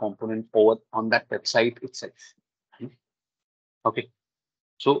that web component over on that website itself. Hmm. Okay,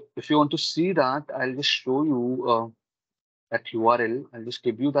 so if you want to see that, I'll just show you that URL. I'll just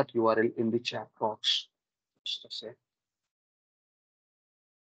give you that URL in the chat box. Just a sec.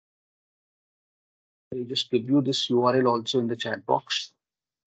 I'll just give you this URL also in the chat box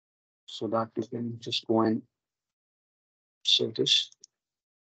so that you can just go and share this.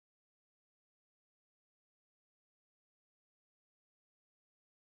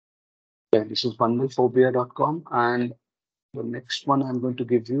 Yeah, this is bundlephobia.com, and the next one I'm going to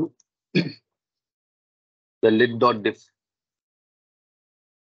give you the lit.div.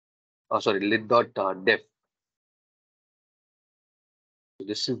 Sorry, lit.dev.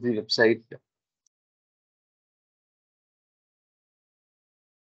 This is the website.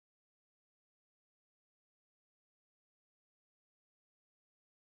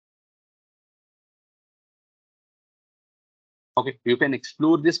 Okay, you can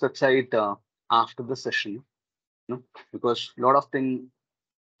explore this website after the session, because a lot of things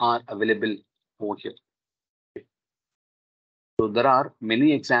are available over here. Okay. So there are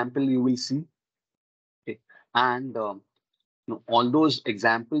many examples you will see, okay, and all those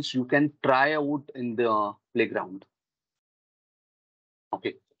examples you can try out in the playground.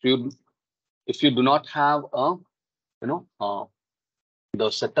 Okay, if you do not have a the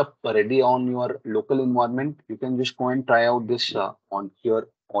setup ready on your local environment, you can just go and try out this on here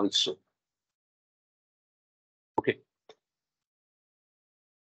also. Okay.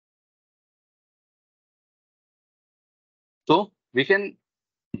 So we can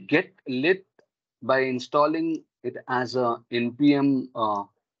get lit by installing it as a npm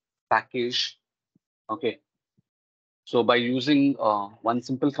package. Okay. So by using one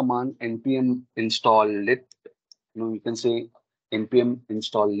simple command, npm install lit, you can say npm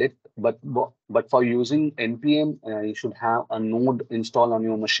install lit, but for using npm, you should have a node install on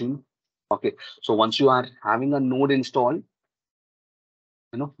your machine. Okay. So once you are having a node install,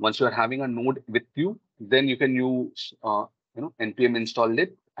 once you are having a node with you, then you can use npm install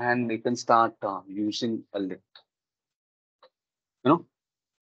lit, and you can start using a lit. You know,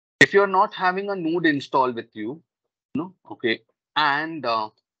 if you are not having a node install with you, okay, and uh,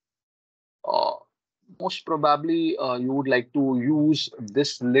 most probably you would like to use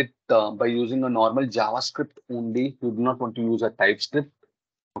this lit by using a normal JavaScript only. You do not want to use a TypeScript.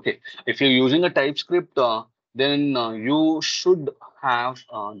 Okay, if you're using a TypeScript, then you should have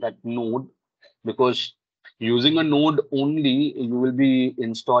that node, because using a node only, you will be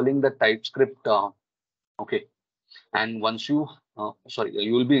installing the TypeScript. Okay, and once you, sorry,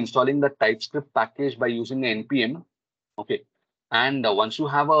 you will be installing the TypeScript package by using npm. Okay, and once you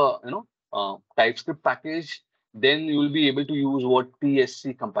have a TypeScript package, then you will be able to use what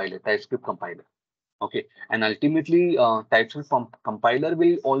TSC compiler, TypeScript compiler. Okay, and ultimately, TypeScript compiler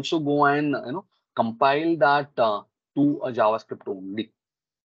will also go and compile that to a JavaScript only.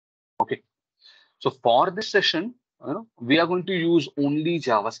 Okay, so for this session, we are going to use only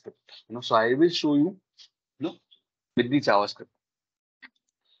JavaScript. So I will show you, with the JavaScript.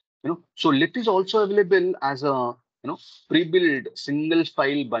 So Lit is also available as a pre-built single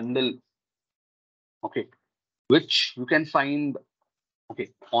file bundle. Okay, which you can find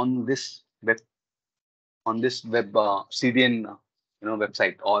on this web CDN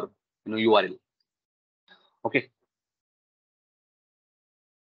website, or URL. Okay,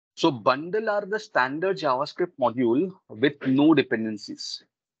 so bundle are the standard JavaScript module with no dependencies.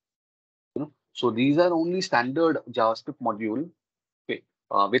 So these are only standard JavaScript module, okay,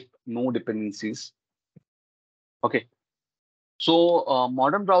 with no dependencies. Okay, so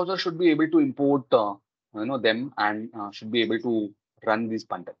modern browser should be able to import them, and should be able to run this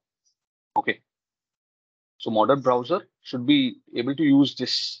bundle. Okay, so modern browser should be able to use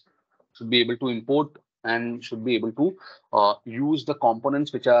this, should be able to import, and should be able to use the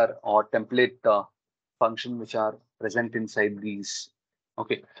components which are, or template function which are present inside these.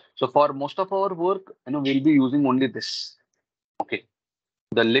 Okay, so for most of our work, we'll be using only this. Okay,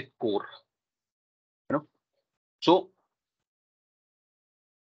 the lit core. So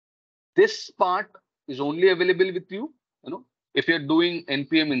this part is only available with you, if you're doing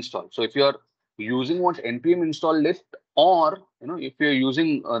npm install. So if you're using what npm install list, or if you're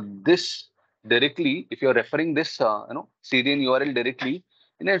using this directly, if you're referring this CDN URL directly,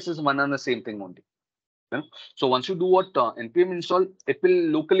 it's just one and the same thing only. So once you do what npm install, it will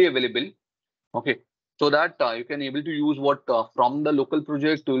locally available. Okay, so that you can able to use what from the local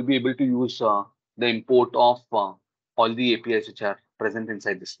project, you will be able to use the import of all the APIs which are present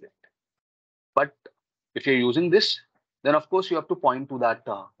inside this list. But if you're using this, then of course you have to point to that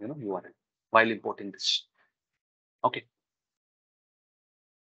URL while importing this. Okay.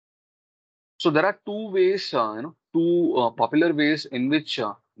 So there are two ways, two popular ways in which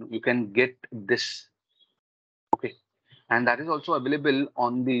you can get this. Okay, and that is also available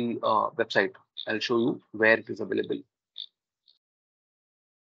on the website. I'll show you where it is available.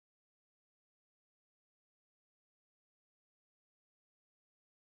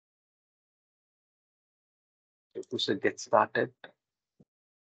 To say get started,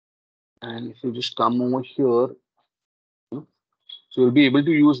 and if you just come over here, so you'll be able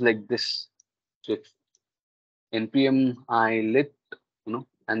to use like this. So if npm I lit,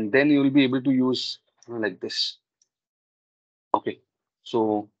 and then you will be able to use like this. Okay,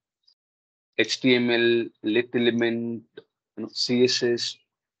 so HTML, lit element, CSS,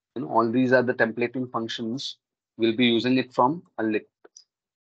 all these are the templating functions. We'll be using it from a lit.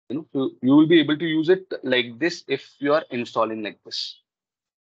 So you will be able to use it like this if you are installing like this.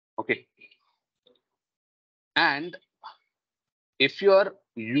 Okay, and if you are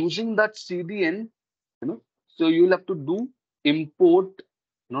using that CDN, so you'll have to do import,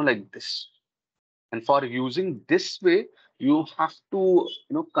 like this. And for using this way, you have to,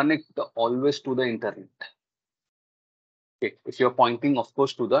 connect always to the internet. Okay, if you're pointing, of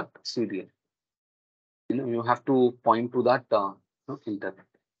course, to the CDN, you have to point to that internet.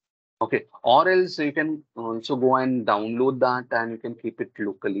 Okay, or else you can also go and download that, and you can keep it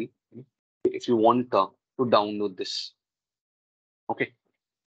locally if you want to download this. Okay,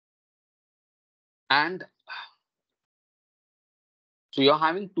 and so you're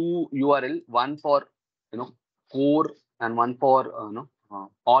having two URL, one for core, and one for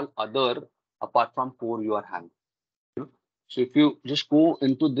all other apart from core you are having. So if you just go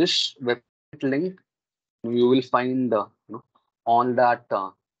into this website link, you will find all that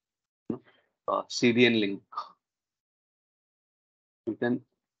CDN link. You can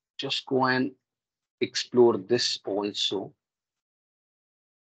just go and explore this also.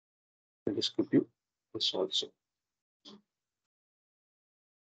 I'll just give you this also.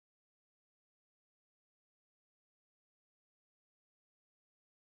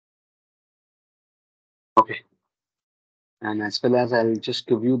 Okay. And as well as I'll just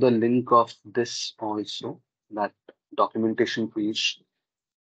give you the link of this also, that documentation page.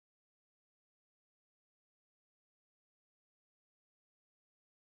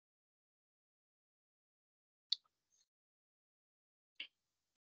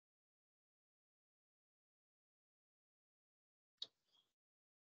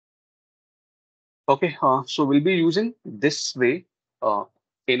 Okay, so we'll be using this way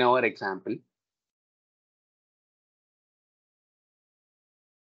in our example. You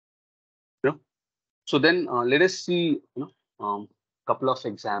know? So then let us see couple of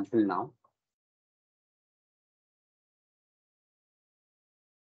example now.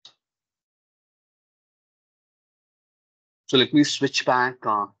 So let me switch back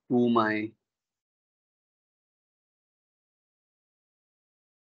to my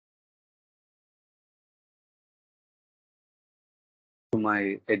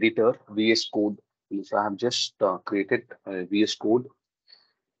editor, VS Code. So I have just created VS Code,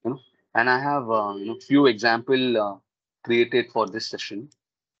 you know, and I have few example created for this session.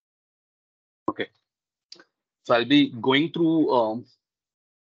 Okay, so I'll be going through uh,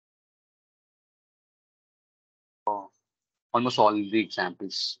 almost all the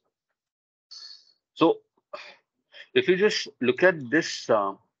examples. So if you just look at this,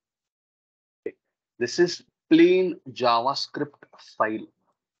 this is plain JavaScript file.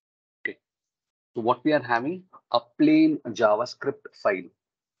 Okay, so what we are having, a plain JavaScript file,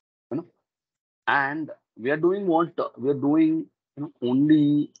 and we are doing what we are doing,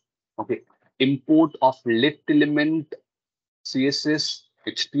 only okay, import of lit element, CSS,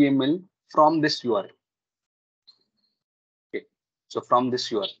 HTML from this URL. Okay, so from this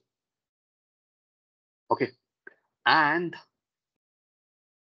URL. Okay, and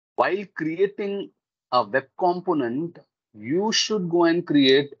while creating a web component, you should go and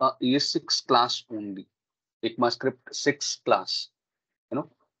create a ES6 class only. ECMAScript 6 class.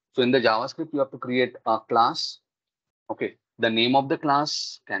 So in the JavaScript, you have to create a class. Okay, the name of the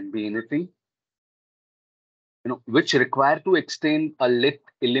class can be anything. Which require to extend a lit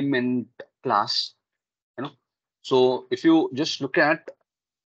element class. So if you just look at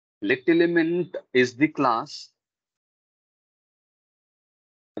lit element is the class,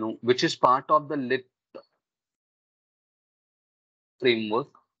 which is part of the lit framework.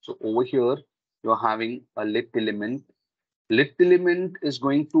 So over here, you're having a lit element. Lit element is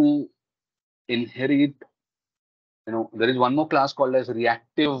going to inherit, there is one more class called as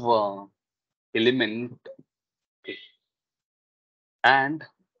reactive element. Okay. And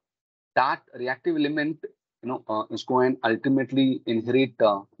that reactive element, is going to ultimately inherit,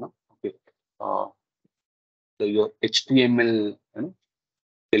 okay, uh, your HTML,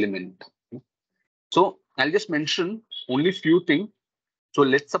 element. So I'll just mention only few things. So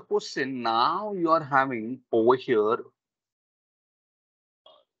let's suppose say now you are having over here,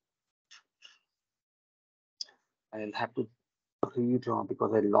 I'll have to redraw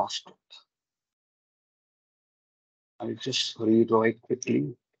because I lost it. I'll just redraw it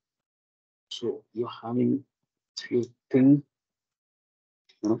quickly. So you're having few things,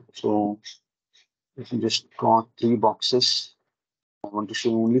 so if you just draw 3 boxes, I want to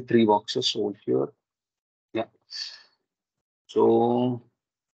show only 3 boxes over here. Yeah.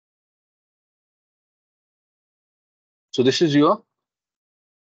 So this is your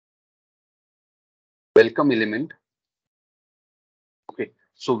welcome element. Okay.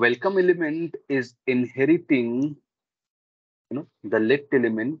 So welcome element is inheriting, the lit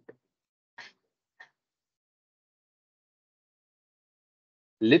element.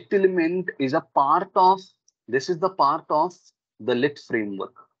 Lit element is a part of, this is the part of the lit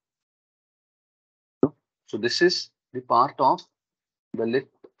framework. So this is the part of the lit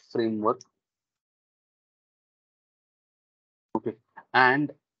framework. Okay.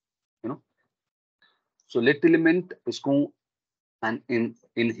 And, so lit element is going and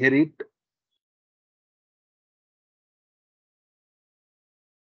inherit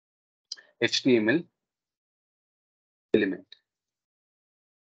HTML element.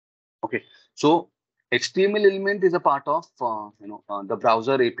 Okay. So HTML element is a part of, the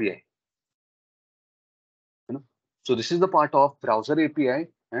browser API. So this is the part of browser API,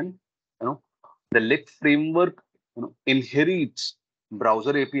 and the lit framework inherits browser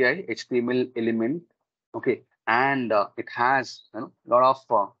API HTML element. Okay, and it has a lot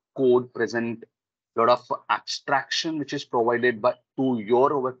of code present, lot of abstraction which is provided by to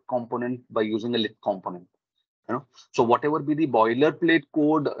your web component by using a lit component. So whatever be the boilerplate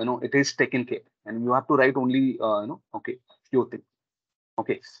code, it is taken care, and you have to write only okay, few things.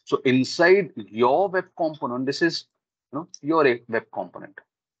 Okay, so inside your web component, this is your web component.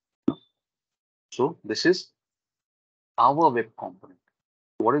 So this is our web component.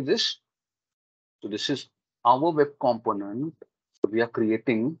 What is this? So this is our web component. So we are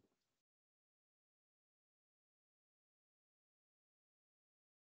creating.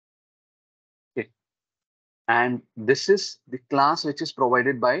 Okay. And this is the class which is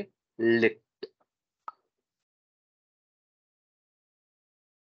provided by lit.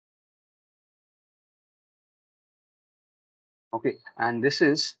 Okay. And this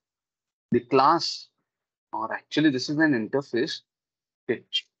is the class, or actually this is an interface. Okay.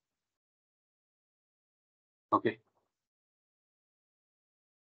 Okay.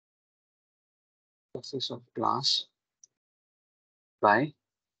 Process of class by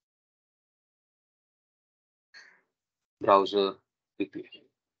browser API.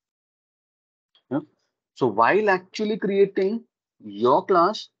 Yeah. So while actually creating your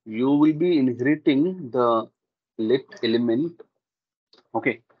class, you will be inheriting the lit element.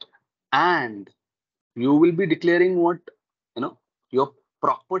 Okay. And you will be declaring what, your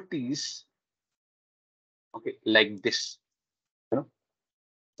properties. Okay. Like this. You know.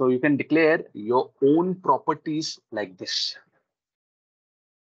 So you can declare your own properties like this.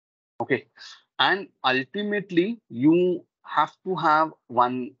 Okay. And ultimately, you have to have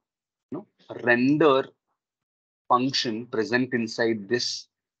one, render function present inside this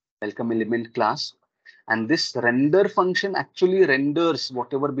welcome element class. And this render function actually renders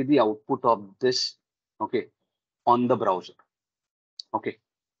whatever be the output of this, okay, on the browser. Okay.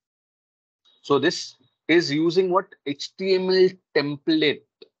 So this is using what HTML template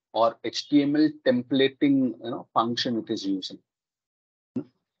or HTML templating, function it is using.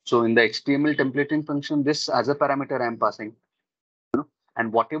 So in the HTML templating function, this as a parameter I'm passing,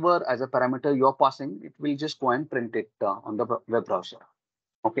 and whatever as a parameter you're passing, it will just go and print it on the web browser.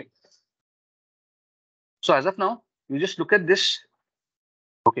 Okay. So as of now, you just look at this.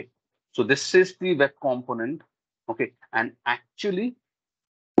 Okay. So this is the web component. Okay. And actually,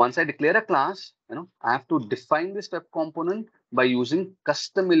 once I declare a class, I have to define this web component by using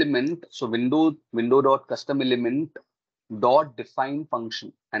custom element. So window.custom element dot define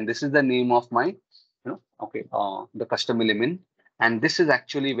function. And this is the name of my, the custom element. And this is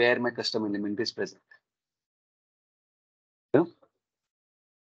actually where my custom element is present. Yeah.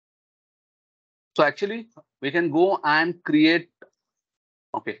 So actually, we can go and create.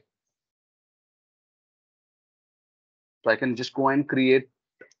 Okay. So I can just go and create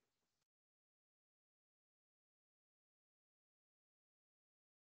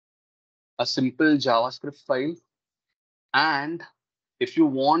a simple JavaScript file. And if you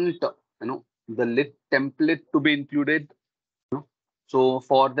want, the lit template to be included, so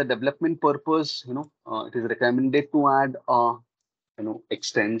for the development purpose, it is recommended to add a,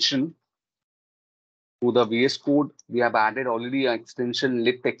 extension to the VS Code. We have added already an extension,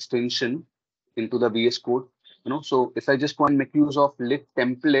 lit extension into the VS Code. So if I just go and make use of lit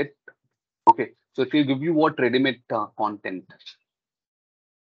template, okay, so it will give you what ready-made content.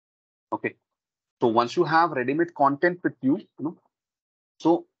 Okay, so once you have ready-made content with you,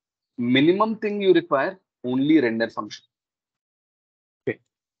 so minimum thing you require only render function. Okay,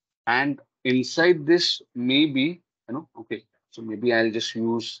 and inside this maybe, okay, so maybe I'll just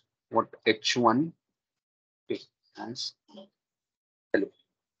use what h1, okay, as hello.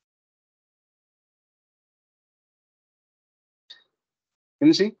 Can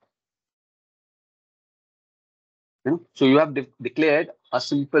you see? So you have declared a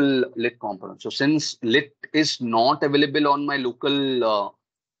simple lit component. So since lit is not available on my local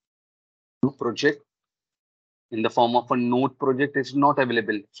project in the form of a node project, it's not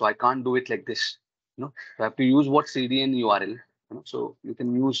available. So I can't do it like this. I have to use what CDN URL. So you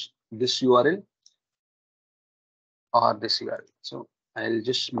can use this URL or this URL. So I'll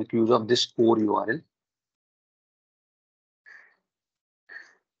just make use of this core URL.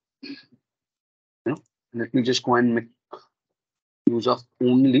 Let me just go and make use of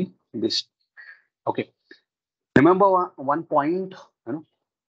only this. Okay. Remember one point,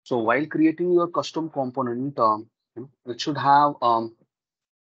 so while creating your custom component, it should have the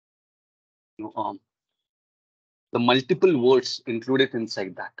multiple words included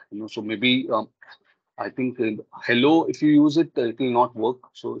inside that. So maybe I think hello, if you use it, it will not work.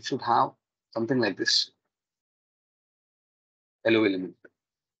 So it should have something like this. Hello element.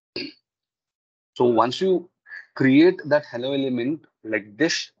 So once you create that hello element like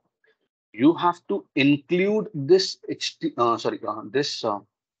this, you have to include this this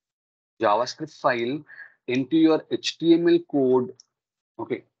JavaScript file into your HTML code.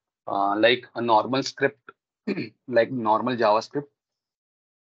 Okay, like a normal script, like normal JavaScript.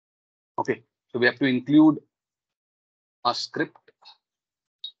 Okay, so we have to include a script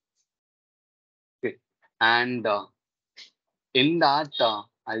And in that,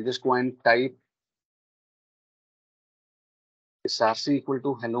 I'll just go and type src equal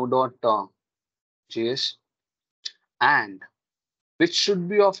to hello.js, and which should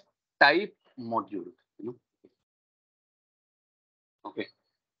be of type module. Okay.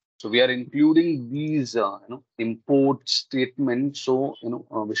 So we are including these, import statements. So,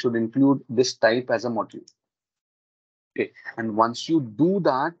 we should include this type as a module. Okay. And once you do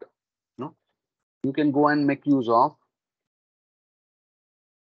that, you can go and make use of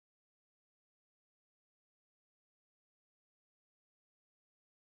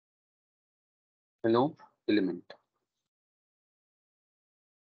hello element.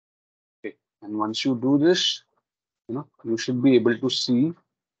 Okay. And once you do this, you should be able to see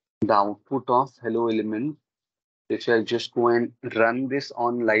the output of hello element. If I just go and run this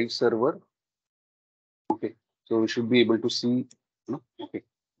on live server, okay, so we should be able to see, okay,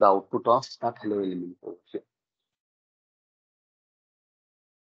 the output of that hello element. Okay.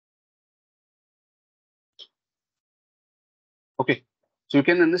 Okay, so you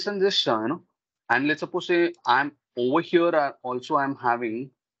can understand this, and let's suppose say I'm over here. Also, I'm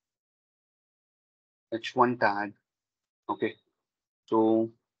having h1 tag. Okay, so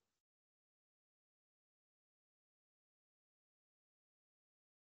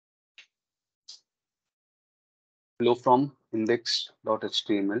flow from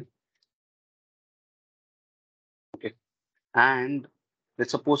index.html. Okay, and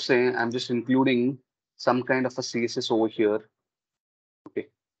let's suppose say I'm just including some kind of a CSS over here. Okay,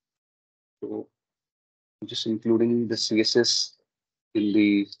 so I'm just including the CSS in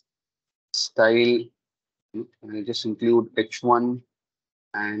the style. And I just include h1,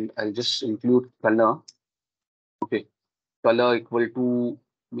 and I'll just include color. Okay, color equal to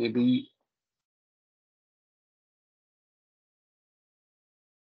maybe,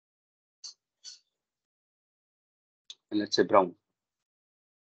 let's say, brown.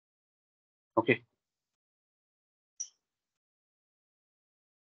 Okay,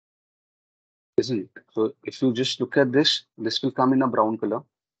 isn't it? So if you just look at this, this will come in a brown color.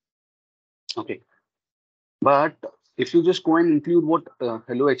 Okay, but if you just go and include what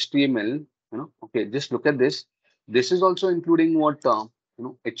hello HTML, okay, just look at this. This is also including what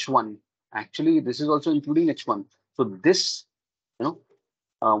h1. Actually, this is also including h1. So this,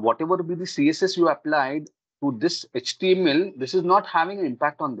 whatever be the CSS you applied to this HTML, this is not having an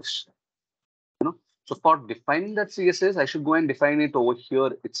impact on this. So for defining that CSS, I should go and define it over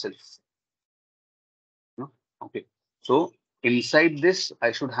here itself. Okay. So inside this,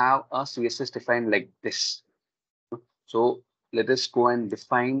 I should have a CSS defined like this. So let us go and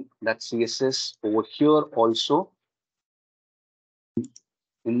define that CSS over here also.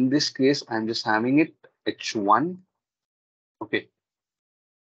 In this case, I'm just having it h1. Okay.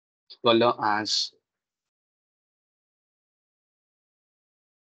 Color as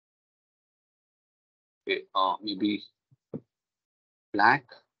maybe black.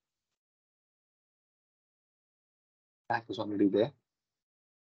 Black is already there.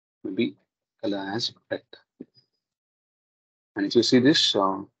 Maybe color as red. And if you see this,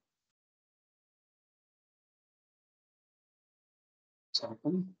 happen.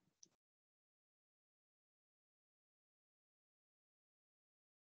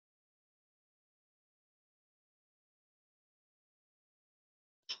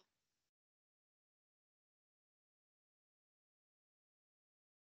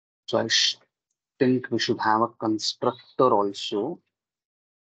 So I think we should have a constructor also.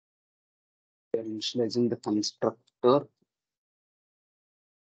 We are initializing the constructor.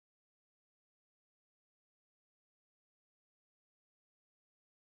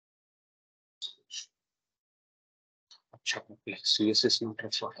 Okay, CSS is not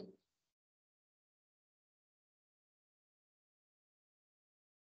required.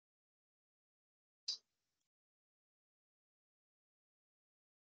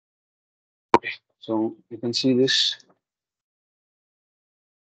 Okay, so you can see this.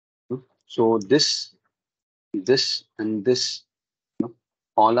 So this, and this,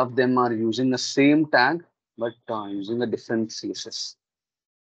 all of them are using the same tag, but using a different CSS.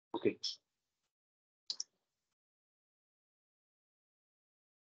 Okay.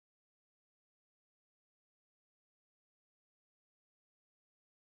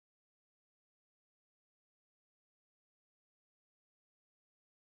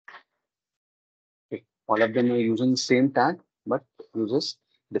 Okay. All of them are using the same tag, but uses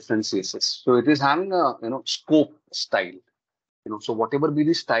different CSS. So it is having a scope style. So whatever be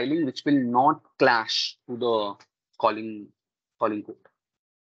the styling, which will not clash to the calling code.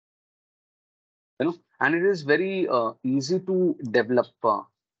 And it is very easy to develop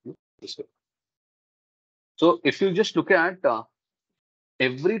this way. So if you just look at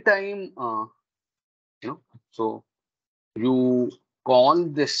every time, so you call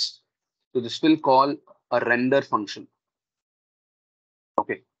this, so this will call a render function.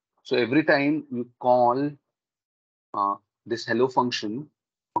 Okay, so every time you call this hello function,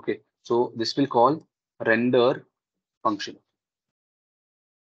 okay, so this will call render function.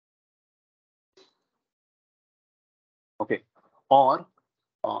 Okay, or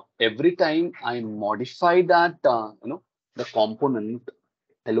every time I modify that, the component,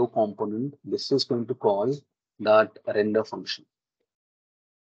 hello component, this is going to call that render function.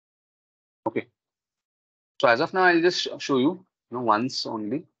 Okay, so as of now, I'll just show you, once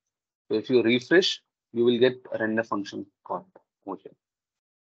only. So if you refresh, you will get a render function called over here.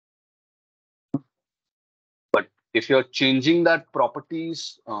 But if you're changing that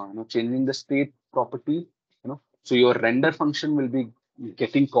properties, changing the state property, so your render function will be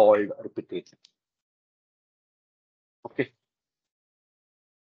getting called repeatedly. Okay.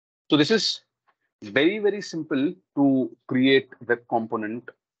 So this is very, very simple to create web component.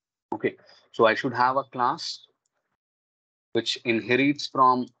 Okay. So I should have a class which inherits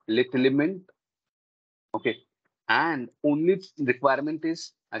from lit element. Okay. And only requirement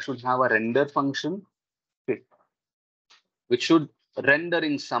is I should have a render function. Okay, which should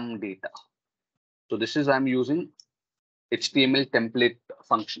rendering some data. So this is I'm using HTML template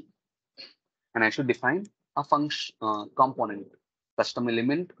function, and I should define a function component. Custom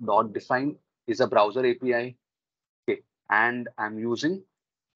element dot define is a browser API. Okay, and I'm using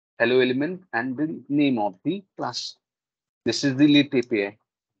hello element and the name of the class. This is the lit API.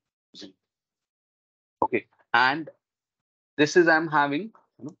 Okay, and this is I'm having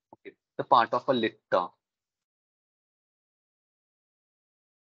okay, the part of a lit.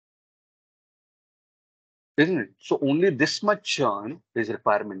 Isn't it? So only this much is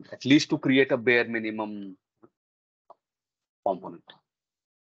requirement, at least to create a bare minimum component.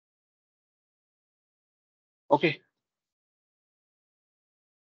 Okay.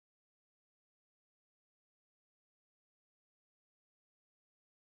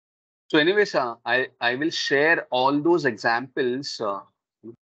 So anyways, I will share all those examples,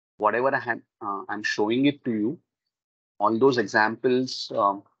 whatever I'm showing it to you, all those examples,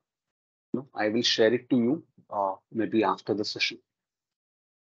 I will share it to you maybe after the session.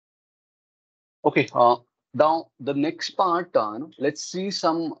 Okay, now the next part, let's see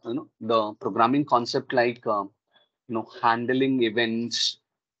some, the programming concept like, handling events.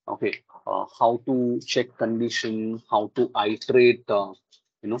 Okay, how to check condition, how to iterate, the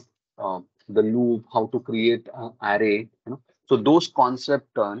loop, how to create an array. So those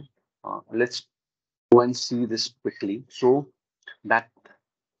concepts, let's go and see this quickly. So that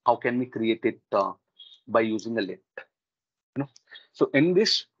how can we create it by using a lit? So in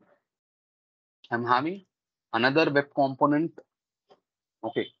this, I'm having another web component.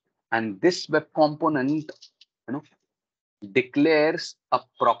 Okay, and this web component, declares a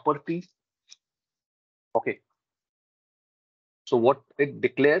property. Okay, so what it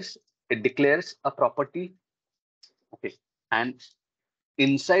declares a property. Okay, and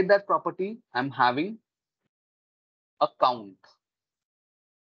inside that property, I'm having a count.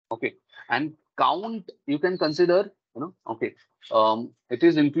 Okay, and count you can consider, okay, it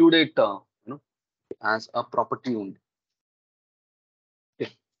is included, as a property only.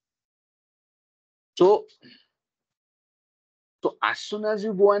 Okay, so as soon as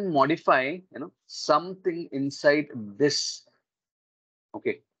you go and modify, something inside this,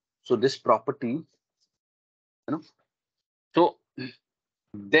 okay, so this property, so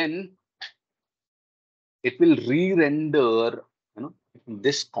then it will re-render,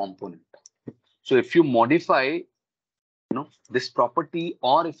 this component. So if you modify, this property,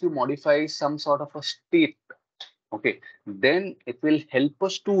 or if you modify some sort of a state, okay, then it will help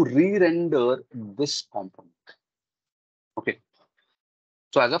us to re-render this component. Okay.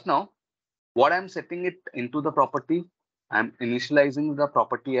 So as of now, what I'm setting it into the property, I'm initializing the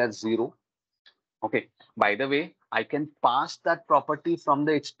property as 0. Okay. By the way, I can pass that property from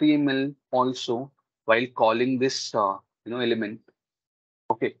the HTML also while calling this, element.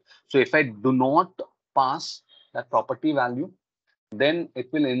 Okay. So if I do not pass that property value, then it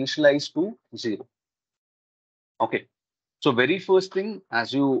will initialize to 0. Okay. So very first thing,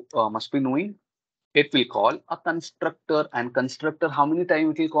 as you must be knowing, it will call a constructor, and constructor, how many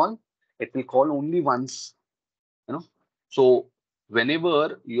times it will call? It will call only once. So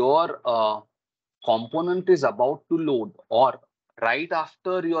whenever your component is about to load, or right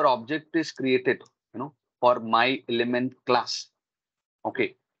after your object is created, for my element class,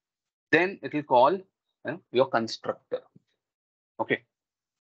 okay, then it will call your constructor. Okay.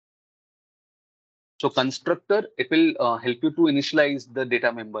 So constructor, it will help you to initialize the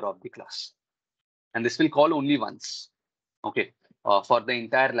data member of the class. And this will call only once, okay, for the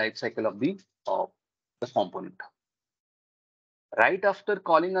entire life cycle of the component. Right after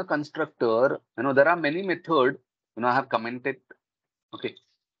calling a constructor, there are many methods, I have commented, okay,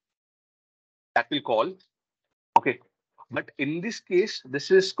 that will call, okay. But in this case,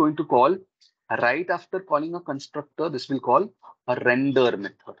 this is going to call right after calling a constructor, this will call a render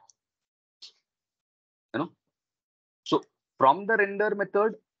method, So from the render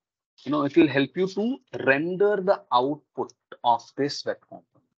method, it will help you to render the output of this web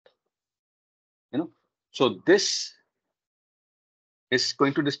component. So this is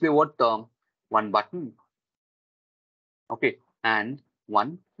going to display what one button, okay, and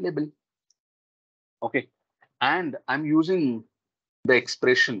one label, okay, and I'm using the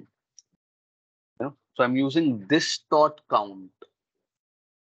expression, so I'm using this dot count,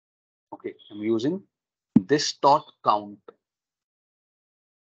 okay, I'm using this dot count,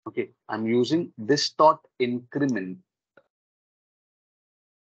 okay, I'm using this dot increment.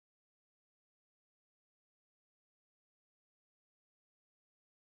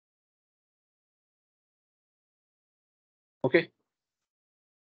 Okay.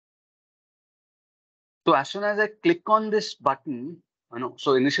 So as soon as I click on this button,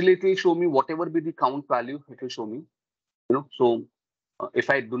 so initially it will show me whatever be the count value, it will show me, so if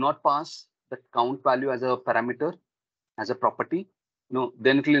I do not pass the count value as a parameter, as a property,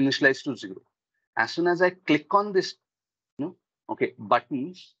 then it will initialize to 0. As soon as I click on this, okay,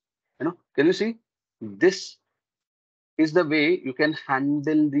 button, can you see this is the way you can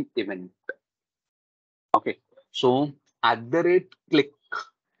handle the event. Okay, so @click,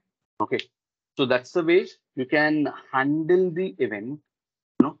 okay, so that's the way you can handle the event.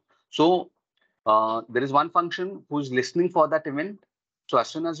 So there is one function who's listening for that event. So as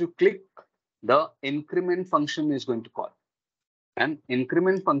soon as you click, the increment function is going to call, and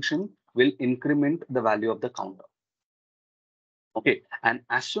increment function will increment the value of the counter. Okay, and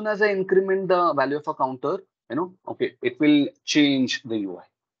as soon as I increment the value of a counter, okay, it will change the UI.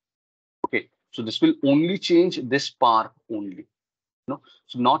 Okay, so this will only change this part only.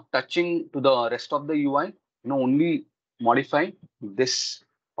 So not touching to the rest of the UI, only modify this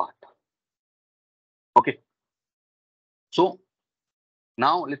part. Okay, so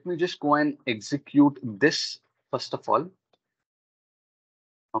now let me just go and execute this first of all.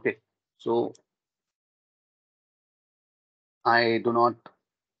 Okay, so I do not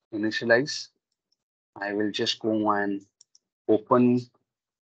initialize. I will just go and open,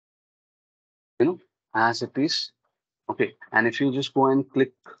 as it is. Okay, and if you just go and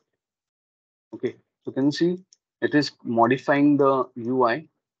click, okay, so can you see it is modifying the UI.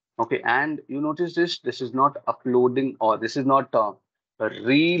 Okay, and you notice this is not uploading, or this is not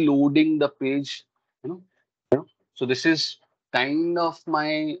reloading the page. So this is kind of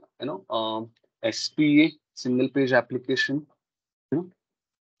my SPA, single page application.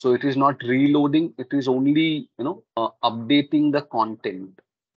 So it is not reloading, it is only updating the content.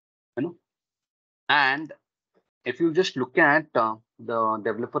 And if you just look at the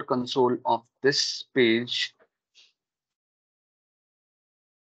developer console of this page,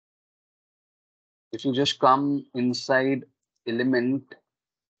 if you just come inside element,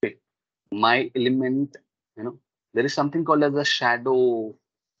 okay, my element, there is something called as a shadow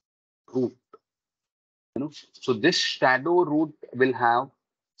root. So this shadow root will have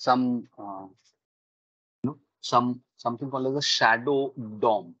some something called as a shadow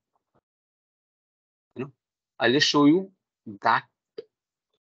DOM. I'll just show you that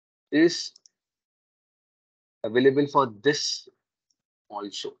is available for this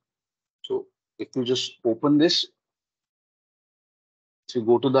also. So if you just open this, so you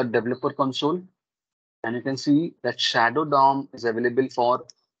go to the developer console, and you can see that shadow DOM is available for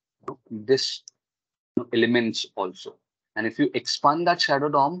this elements also. And if you expand that shadow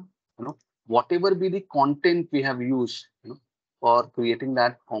DOM, whatever be the content we have used for creating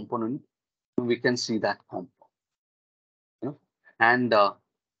that component, we can see that component. And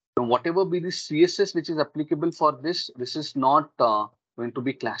whatever be the CSS which is applicable for this is not going to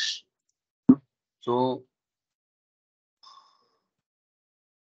be clash. So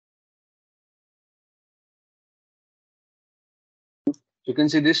you can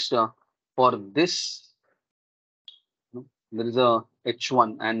see this for this, there is a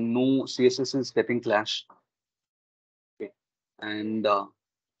H1 and no CSS is getting clashed. Okay, and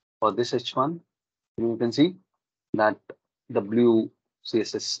for this H1, you can see that the blue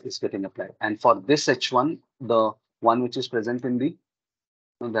CSS is getting applied, and for this H1, the one which is present in the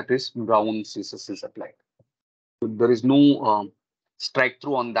that is brown CSS is applied. So there is no strike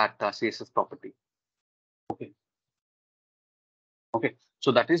through on that CSS property. Okay. Okay.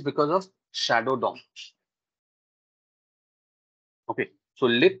 So that is because of shadow DOM. Okay. So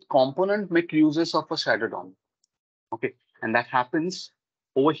let component make uses of a shadow DOM. Okay. And that happens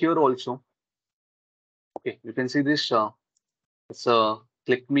over here also. Okay. You can see this. It's a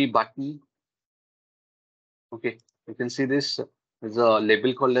click me button. Okay. You can see this. There's a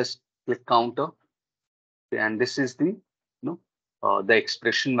label called as click counter. And this is the the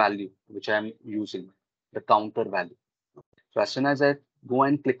expression value which I'm using, the counter value. So as soon as I go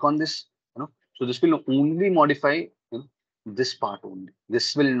and click on this, so this will only modify this part only.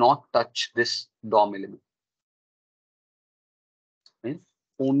 This will not touch this DOM element. Means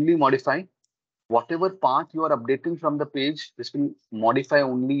only modify whatever part you are updating from the page. This will modify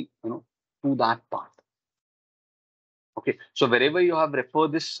only to that part. Okay, so wherever you have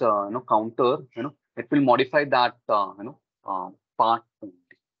referred this counter, it will modify that part only.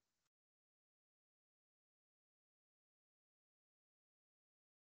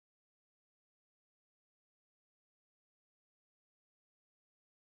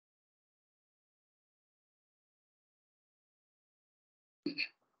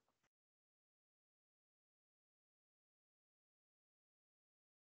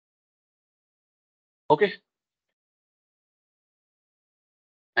 Okay,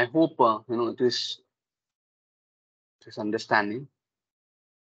 I hope it is understanding.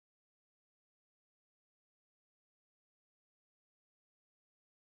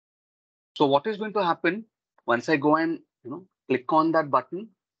 So what is going to happen once I go and click on that button?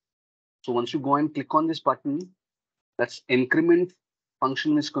 So once you go and click on this button, that's increment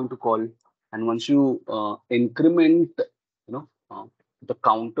function is going to call, and once you increment the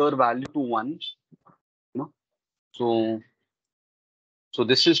counter value to 1, so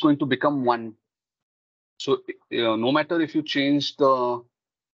this is going to become 1. So no matter if you change the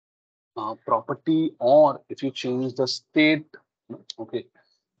property or if you change the state, okay.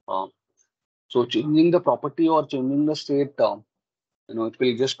 So changing the property or changing the state, it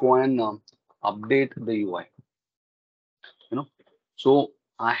will just go and update the UI. So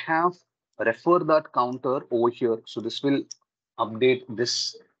I have refer that counter over here. So this will update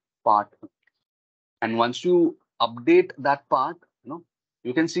this part. And once you update that part,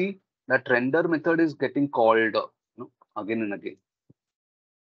 you can see that render method is getting called again and again.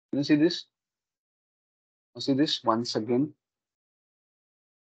 You see this? You see this once again.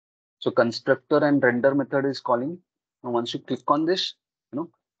 So constructor and render method is calling. Now once you click on this,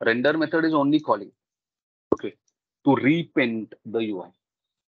 render method is only calling. Okay, to repaint the UI.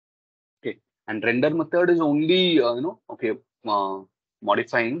 Okay, and render method is only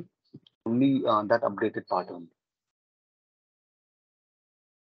modifying only that updated part only.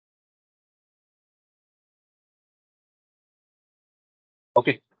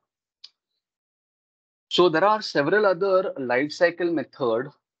 Okay. So there are several other lifecycle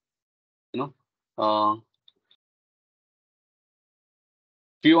method. Uh,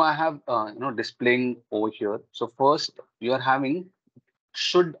 few I have displaying over here. So first you are having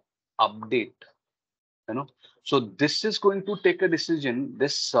should update. So this is going to take a decision.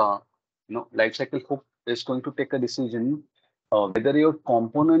 This lifecycle hook is going to take a decision whether your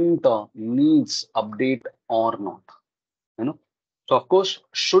component needs update or not. So of course,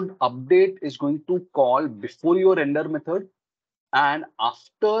 should update is going to call before your render method, and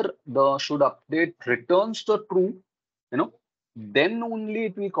after the should update returns the true, then only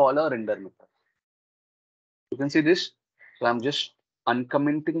it will call a render method. You can see this. So I'm just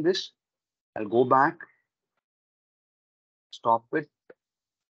uncommenting this. I'll go back, stop it.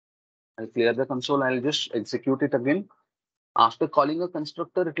 I'll clear the console. I'll just execute it again. After calling a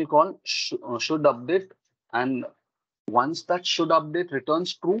constructor, it will call should update, and once that should update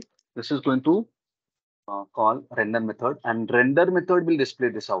returns true, this is going to call render method, and render method will display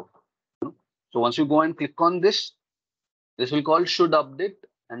this out. So once you go and click on this will call should update,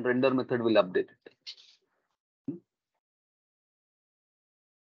 and render method will update it.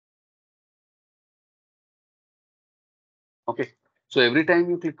 Okay, so every time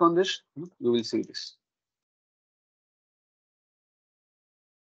you click on this, you will see this.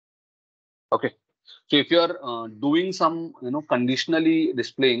 Okay, so if you are doing some conditionally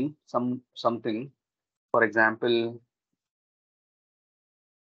displaying something, for example,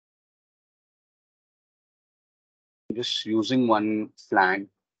 just using one flag.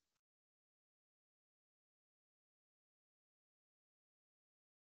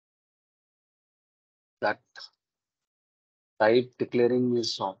 That type declaring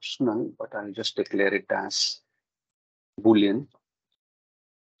is optional, but I'll just declare it as Boolean.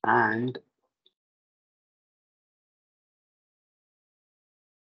 And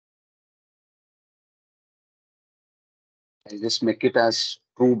I'll just make it as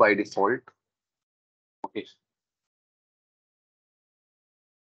true by default. Okay.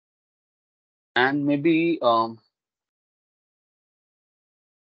 And maybe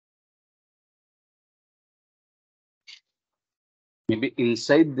maybe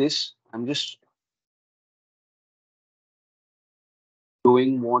inside this, I'm just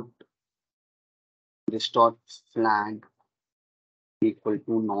doing what this dot flag equal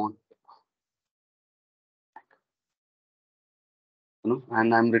to not,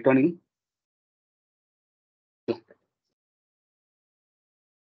 and I'm returning.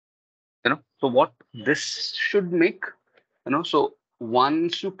 So what this should make, so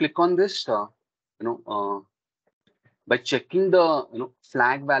once you click on this, by checking the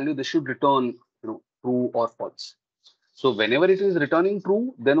flag value, this should return true or false. So whenever it is returning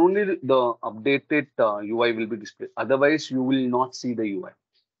true, then only the updated UI will be displayed. Otherwise, you will not see the UI.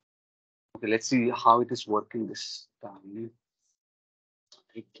 Okay, let's see how it is working this time.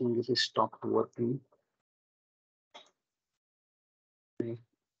 I think it is stopped working. Okay.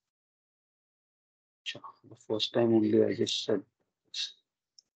 The first time only I just said this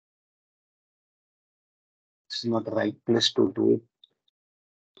is not the right place to do it.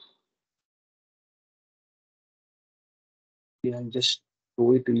 Yeah, I'll just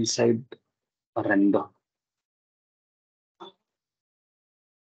do it inside a render.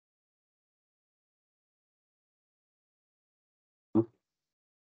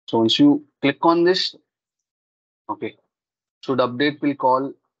 So once you click on this, okay, should update will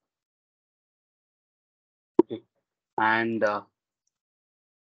call, okay, and then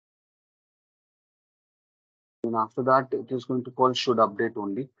after that it is going to call should update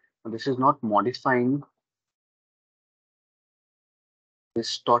only. This is not modifying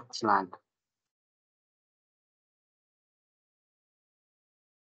this dot flag.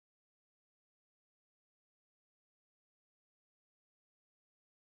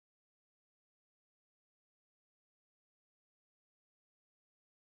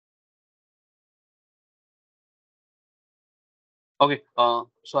 Okay, so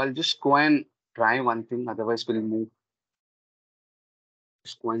I'll just go and try one thing, otherwise we'll move.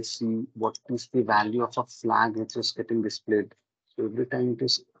 Just go and see what is the value of a flag which is getting displayed. So every time it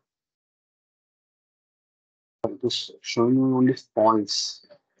is showing me only false.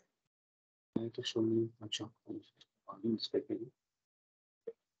 It is showing me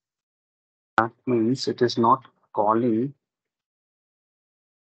that means it is not calling.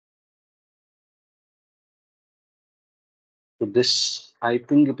 So this, I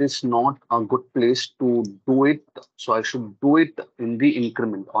think it is not a good place to do it. So I should do it in the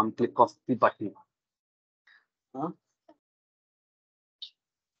increment on click of the button. Huh?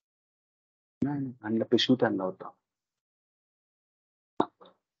 And the shoot and out.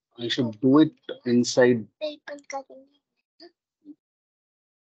 I should do it inside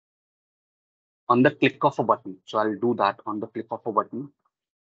on the click of a button. So I'll do that on the click of a button.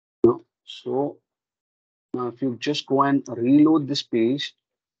 So now if you just go and reload this page,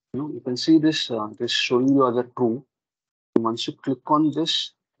 you can see this this showing you as a true. Once you click on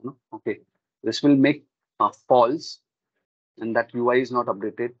this, okay, this will make false, and that UI is not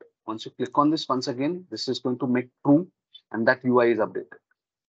updated. Once you click on this once again, this is going to make true, and that UI is updated.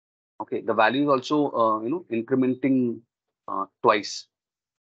 Okay, the value is also incrementing twice.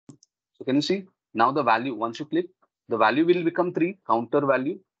 So can you see now the value? Once you click, the value will become 3 counter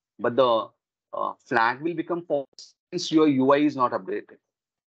value, but the flag will become false since your UI is not updated.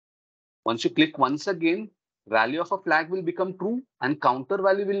 Once you click once again, value of a flag will become true and counter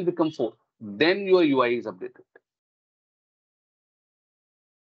value will become 4. Then your UI is updated.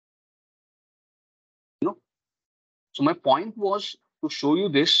 So my point was to show you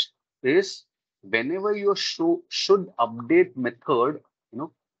this is whenever your should update method,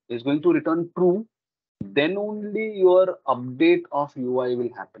 is going to return true, then only your update of UI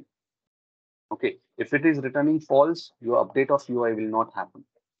will happen. Okay, if it is returning false, your update of UI will not happen.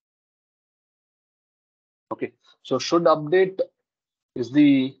 Okay, so should update is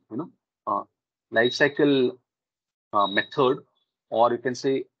the lifecycle method, or you can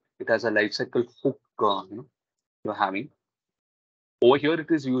say it has a lifecycle hook. You're having over here, it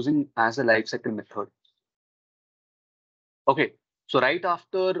is using as a lifecycle method. Okay, so right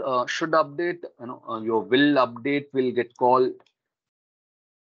after should update, your will update will get called.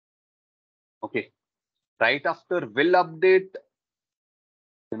 Okay, right after will update,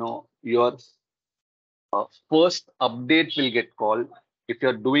 your first update will get called. If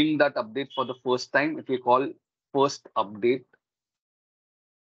you're doing that update for the first time, it will call first update.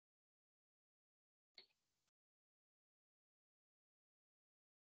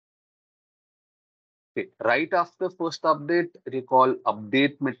 Okay, right after first update, it will call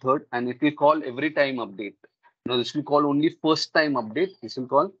update method, and it will call every time update. This will call only first time update. This will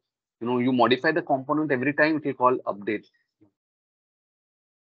call, you modify the component every time, it will call update.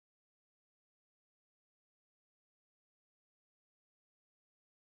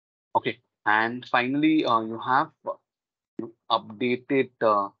 Okay, and finally, you have updated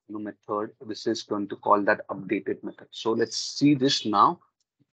method. This is going to call that updated method. So let's see this now.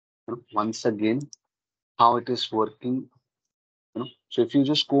 Once again, how it is working. So if you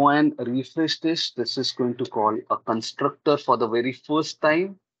just go and refresh this, this is going to call a constructor for the very first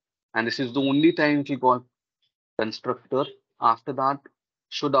time. And this is the only time we call constructor. After that,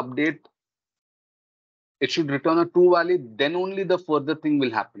 should update. It should return a true value. Then only the further thing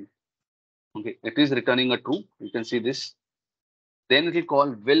will happen. Okay, it is returning a true. You can see this. Then it will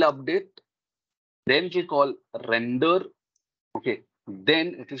call will update. Then it will call render. Okay,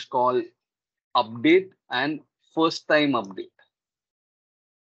 then it is called update and first time update.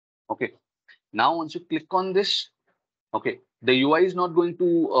 Okay, now once you click on this, okay, the UI is not going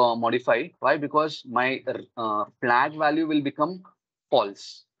to modify. Why? Because my flag value will become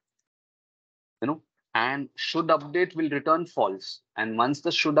false. And should update will return false. And once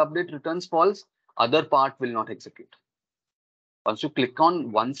the should update returns false, other part will not execute. Once you click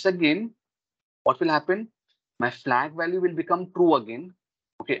on once again, what will happen? My flag value will become true again.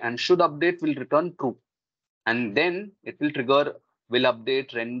 Okay, and should update will return true. And then it will trigger will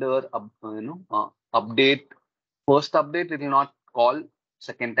update, render, update. First update, it will not call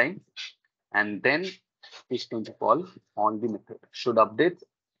second time. And then it's going to call on the method. Should update.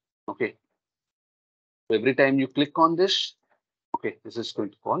 Okay. So every time you click on this, okay, this is going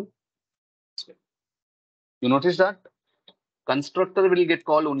to call. You notice that constructor will get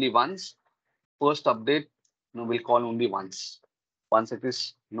called only once. First update, will call only once. Once it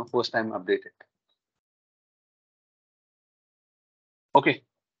is, first time updated. Okay.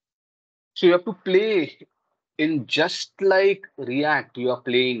 So you have to play in just like React. You are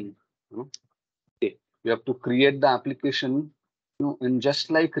playing. Okay. You have to create the application. In just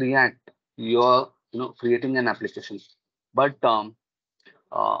like React, you are, creating an application. But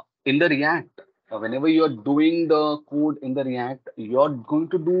in the React, whenever you are doing the code in the React, you're going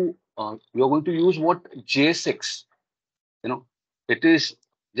to do, you're going to use what JSX. It is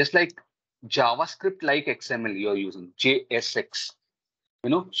just like JavaScript like XML you're using JSX.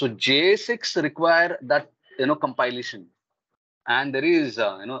 So JSX require that compilation, and there is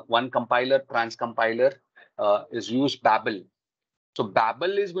one compiler, transcompiler is used Babel. So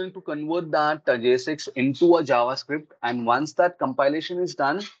Babel is going to convert that JSX into a JavaScript, and once that compilation is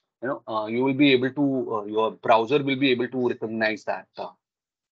done, you will be able to your browser will be able to recognize that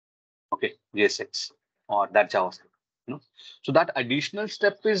okay JSX or that JavaScript. So that additional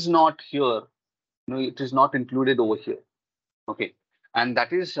step is not here. It is not included over here. Okay, and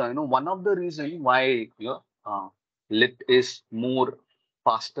that is one of the reason why Lit is more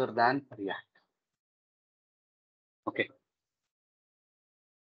faster than React. Okay.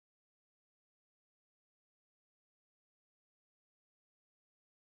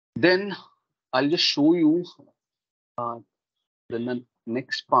 Then I'll just show you the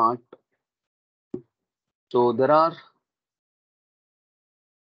next part. So there are,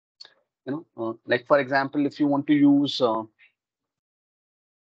 like for example, if you want to use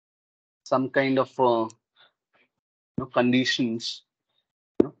some kind of conditions,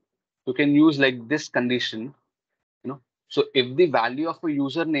 you can use like this condition. So if the value of a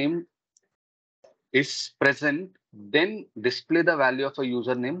username is present, then display the value of a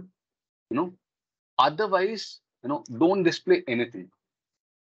username. Otherwise, don't display anything.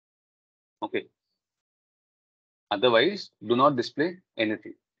 Okay. Otherwise, do not display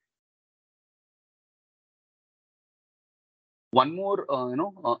anything. One more,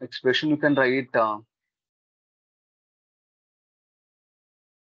 expression you can write.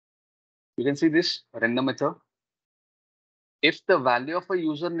 You can see this render method. If the value of a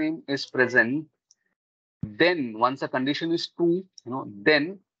username is present, then once a condition is true,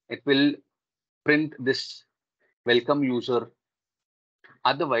 then it will print this welcome user.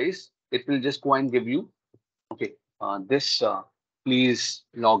 Otherwise, it will just go and give you, okay, this please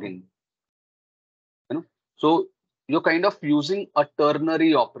log in. So you're kind of using a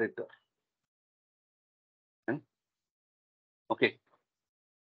ternary operator. Okay.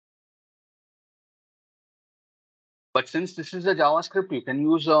 But since this is a JavaScript, you can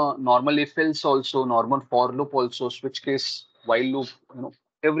use a normal if else also, normal for loop also, switch case, while loop,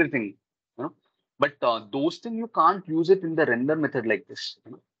 everything. But those things you can't use it in the render method like this.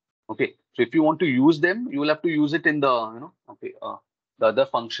 Okay. So if you want to use them, you will have to use it in the okay the other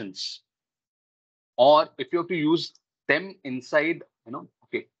functions. or if you have to use them inside,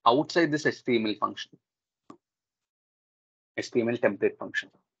 okay, outside this HTML function, HTML template function.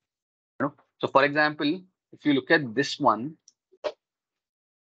 So for example, if you look at this one,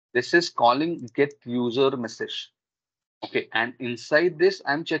 this is calling get user message. Okay, and inside this,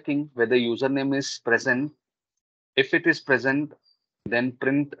 I'm checking whether username is present. If it is present, then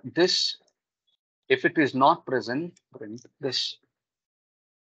print this. If it is not present, print this.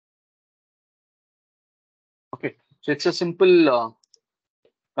 Okay, so it's a simple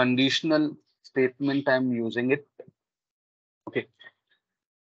conditional statement. I'm using it. Okay,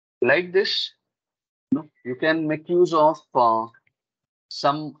 like this, you can make use of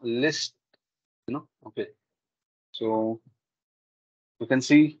some list. Okay, so you can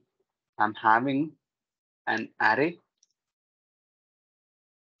see I'm having an array.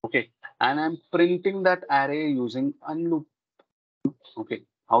 Okay, and I'm printing that array using unloop. Okay,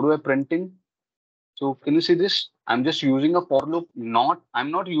 how do I printing? So can you see this? I'm just using a for loop.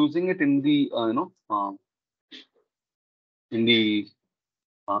 I'm not using it in the in the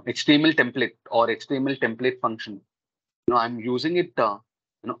HTML template or HTML template function. I'm using it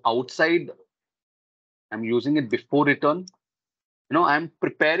outside. I'm using it before return. I'm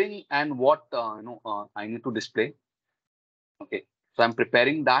preparing and what I need to display. Okay, so I'm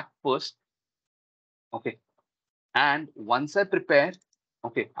preparing that first. Okay, and once I prepare,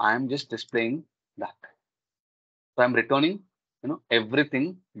 okay, I'm just displaying that. So I'm returning,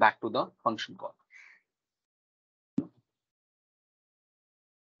 everything back to the function call.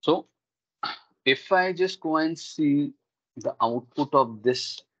 So if I just go and see the output of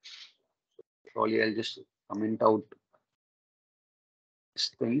this, probably I'll just comment out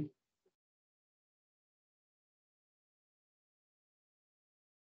this thing.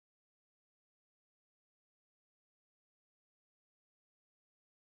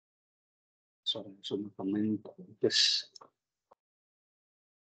 Sorry, I should comment this.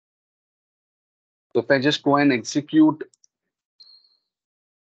 So if I just go and execute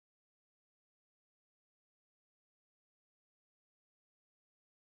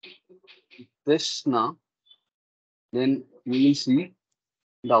this now, then we will see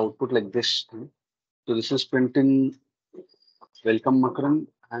the output like this. So this is printing welcome Makaran,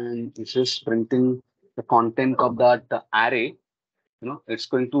 and this is printing the content of that array. It's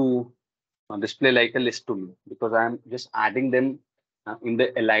going to display like a list to me because I'm just adding them in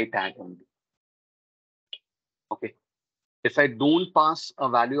the li tag only. Okay. If I don't pass a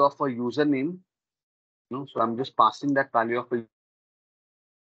value of a username, so I'm just passing that value of a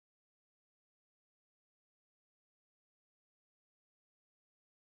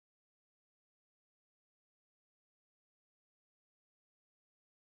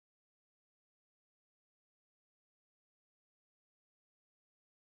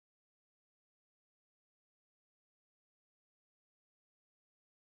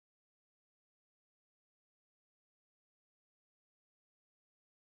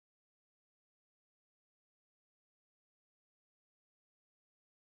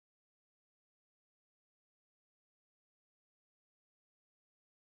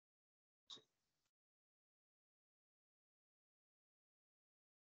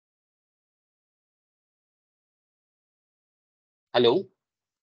hello.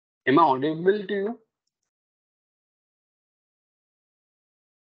 Am I audible to you?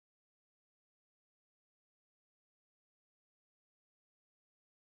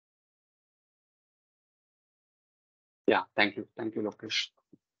 Yeah, thank you. Thank you, Lokesh.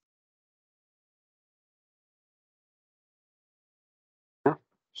 Yeah.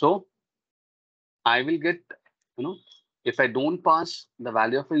 So I will get, if I don't pass the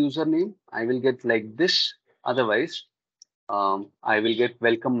value of a username, I will get like this. Otherwise, I will get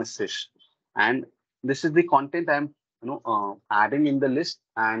welcome message. And this is the content I'm, adding in the list.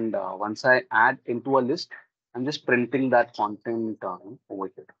 And once I add into a list, I'm just printing that content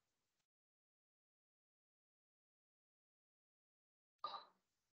over here.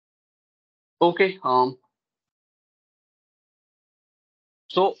 Okay.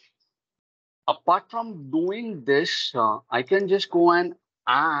 So apart from doing this, I can just go and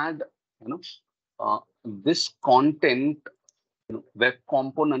add, this content, web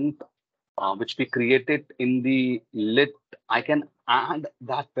component which we created in the lit. I can add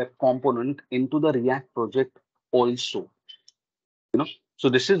that web component into the React project also. So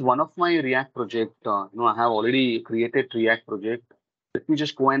this is one of my React project. I have already created React project. Let me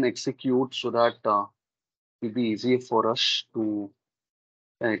just go and execute so that it will be easier for us to.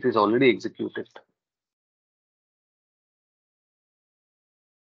 It is already executed.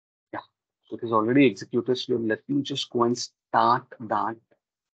 Yeah, it is already executed. So let me just go and start that.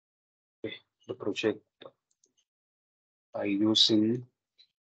 Okay. the project by using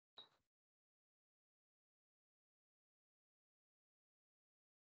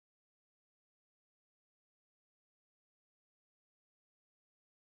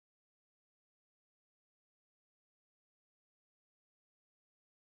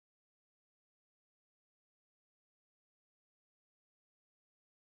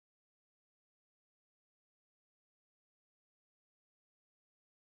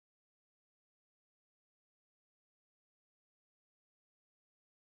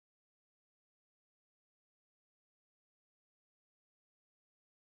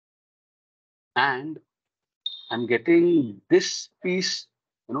and I'm getting this piece,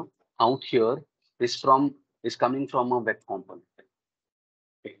 out here is coming from a web component.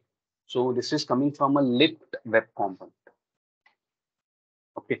 Okay. So this is coming from a lit web component.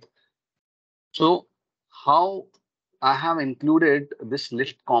 Okay. So how I have included this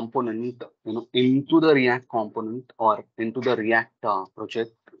lit component, into the React component or into the React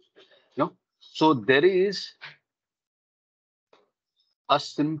project. So there is a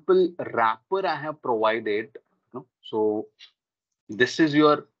simple wrapper I have provided. So this is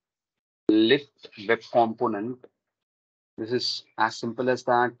your lit web component. This is as simple as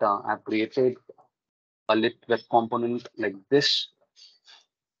that. I've created a lit web component like this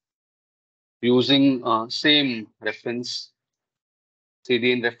using same reference,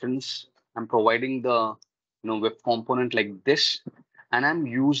 CDN reference. I'm providing the web component like this, and I'm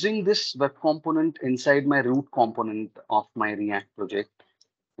using this web component inside my root component of my React project,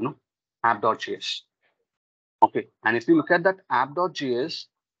 app.js. Okay, and if you look at that app.js,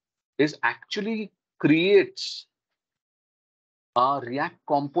 is actually creates a React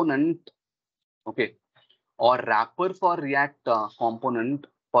component, okay, or wrapper for React component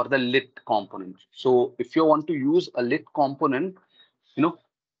for the lit component. So if you want to use a lit component, you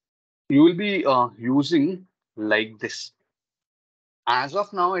will be using like this. As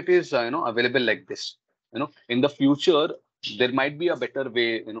of now, it is available like this. In the future, there might be a better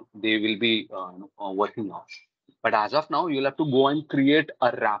way. They will be working on. But as of now, you'll have to go and create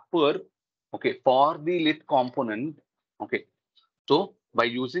a wrapper, okay, for the lit component. Okay, so by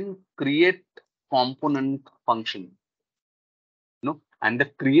using create component function, and the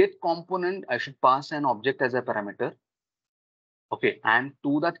create component, I should pass an object as a parameter. Okay, and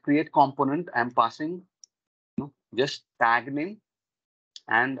to that create component, I'm passing just tag name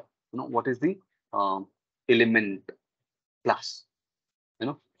and what is the element class.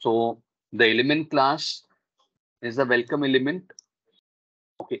 So the element class is the welcome element.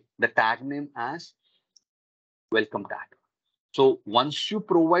 Okay, the tag name as welcome tag. So once you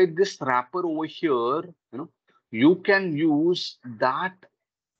provide this wrapper over here, you can use that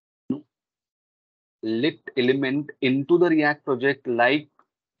lit element into the React project like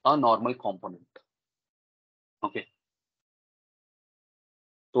a normal component. Okay.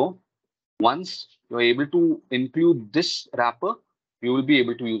 So once you're able to include this wrapper, you will be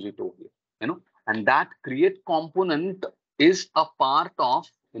able to use it over here. And that create component is a part of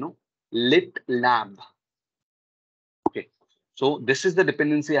lit lab. Okay. So this is the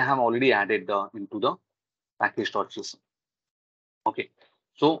dependency I have already added into the package.json. Okay.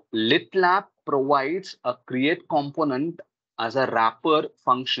 So lit lab provides a create component as a wrapper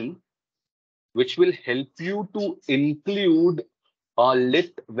function, which will help you to include a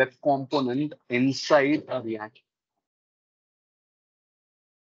lit web component inside a React.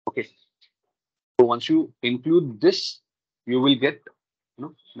 Okay. So once you include this, you will get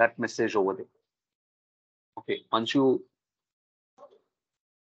that message over there. Okay. Once you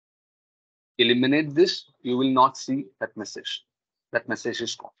eliminate this, you will not see that message. That message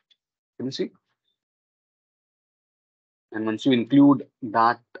is gone. Can you see? And once you include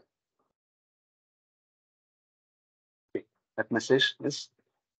that, okay, that message is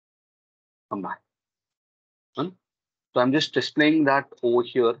come back. So I'm just displaying that over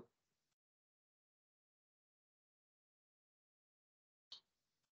here.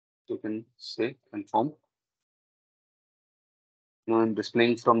 You can say confirm. Now I'm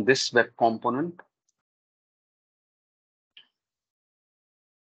displaying from this web component.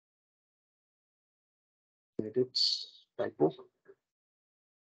 It's typo.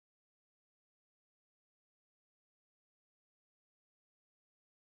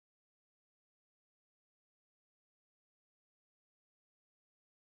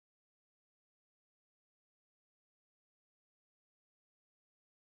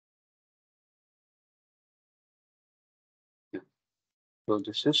 Yeah. So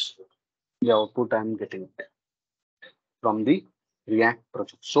this is the output I'm getting from the React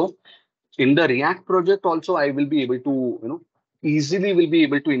project. So in the React project also, I will be able to easily will be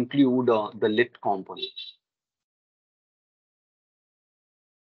able to include the lit component.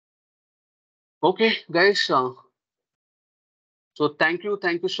 Okay, guys. So thank you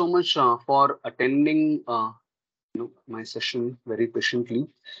so much for attending my session very patiently,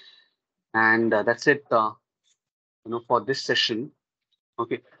 and that's it. For this session.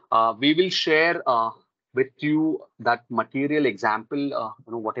 Okay, we will share with you that material example.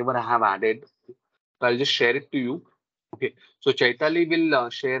 Whatever I have added, so I'll just share it to you. Okay, so Chaitali will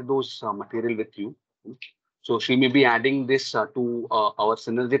share those material with you. So she may be adding this to our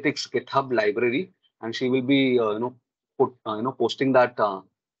Synergetics GitHub library, and she will be posting that the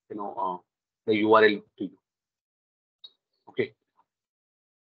URL to you. Okay.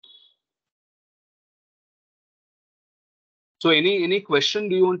 So any question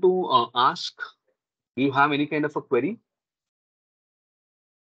do you want to ask? Do you have any kind of a query?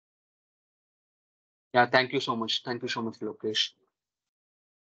 Yeah, thank you so much. Thank you so much, Lokesh.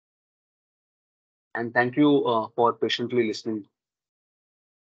 And thank you for patiently listening.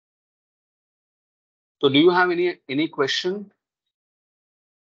 So do you have any question?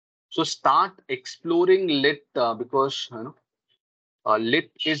 So start exploring Lit because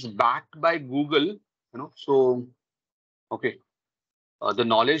Lit is backed by Google. So okay, the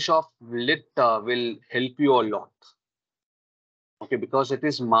knowledge of Lit will help you a lot. Okay, because it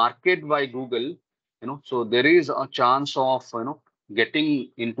is marketed by Google. So there is a chance of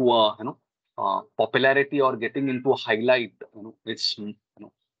getting into a popularity or getting into a highlight.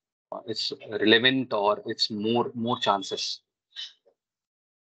 It's relevant or it's more chances.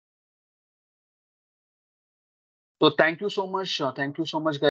 So thank you so much. Thank you so much, guys.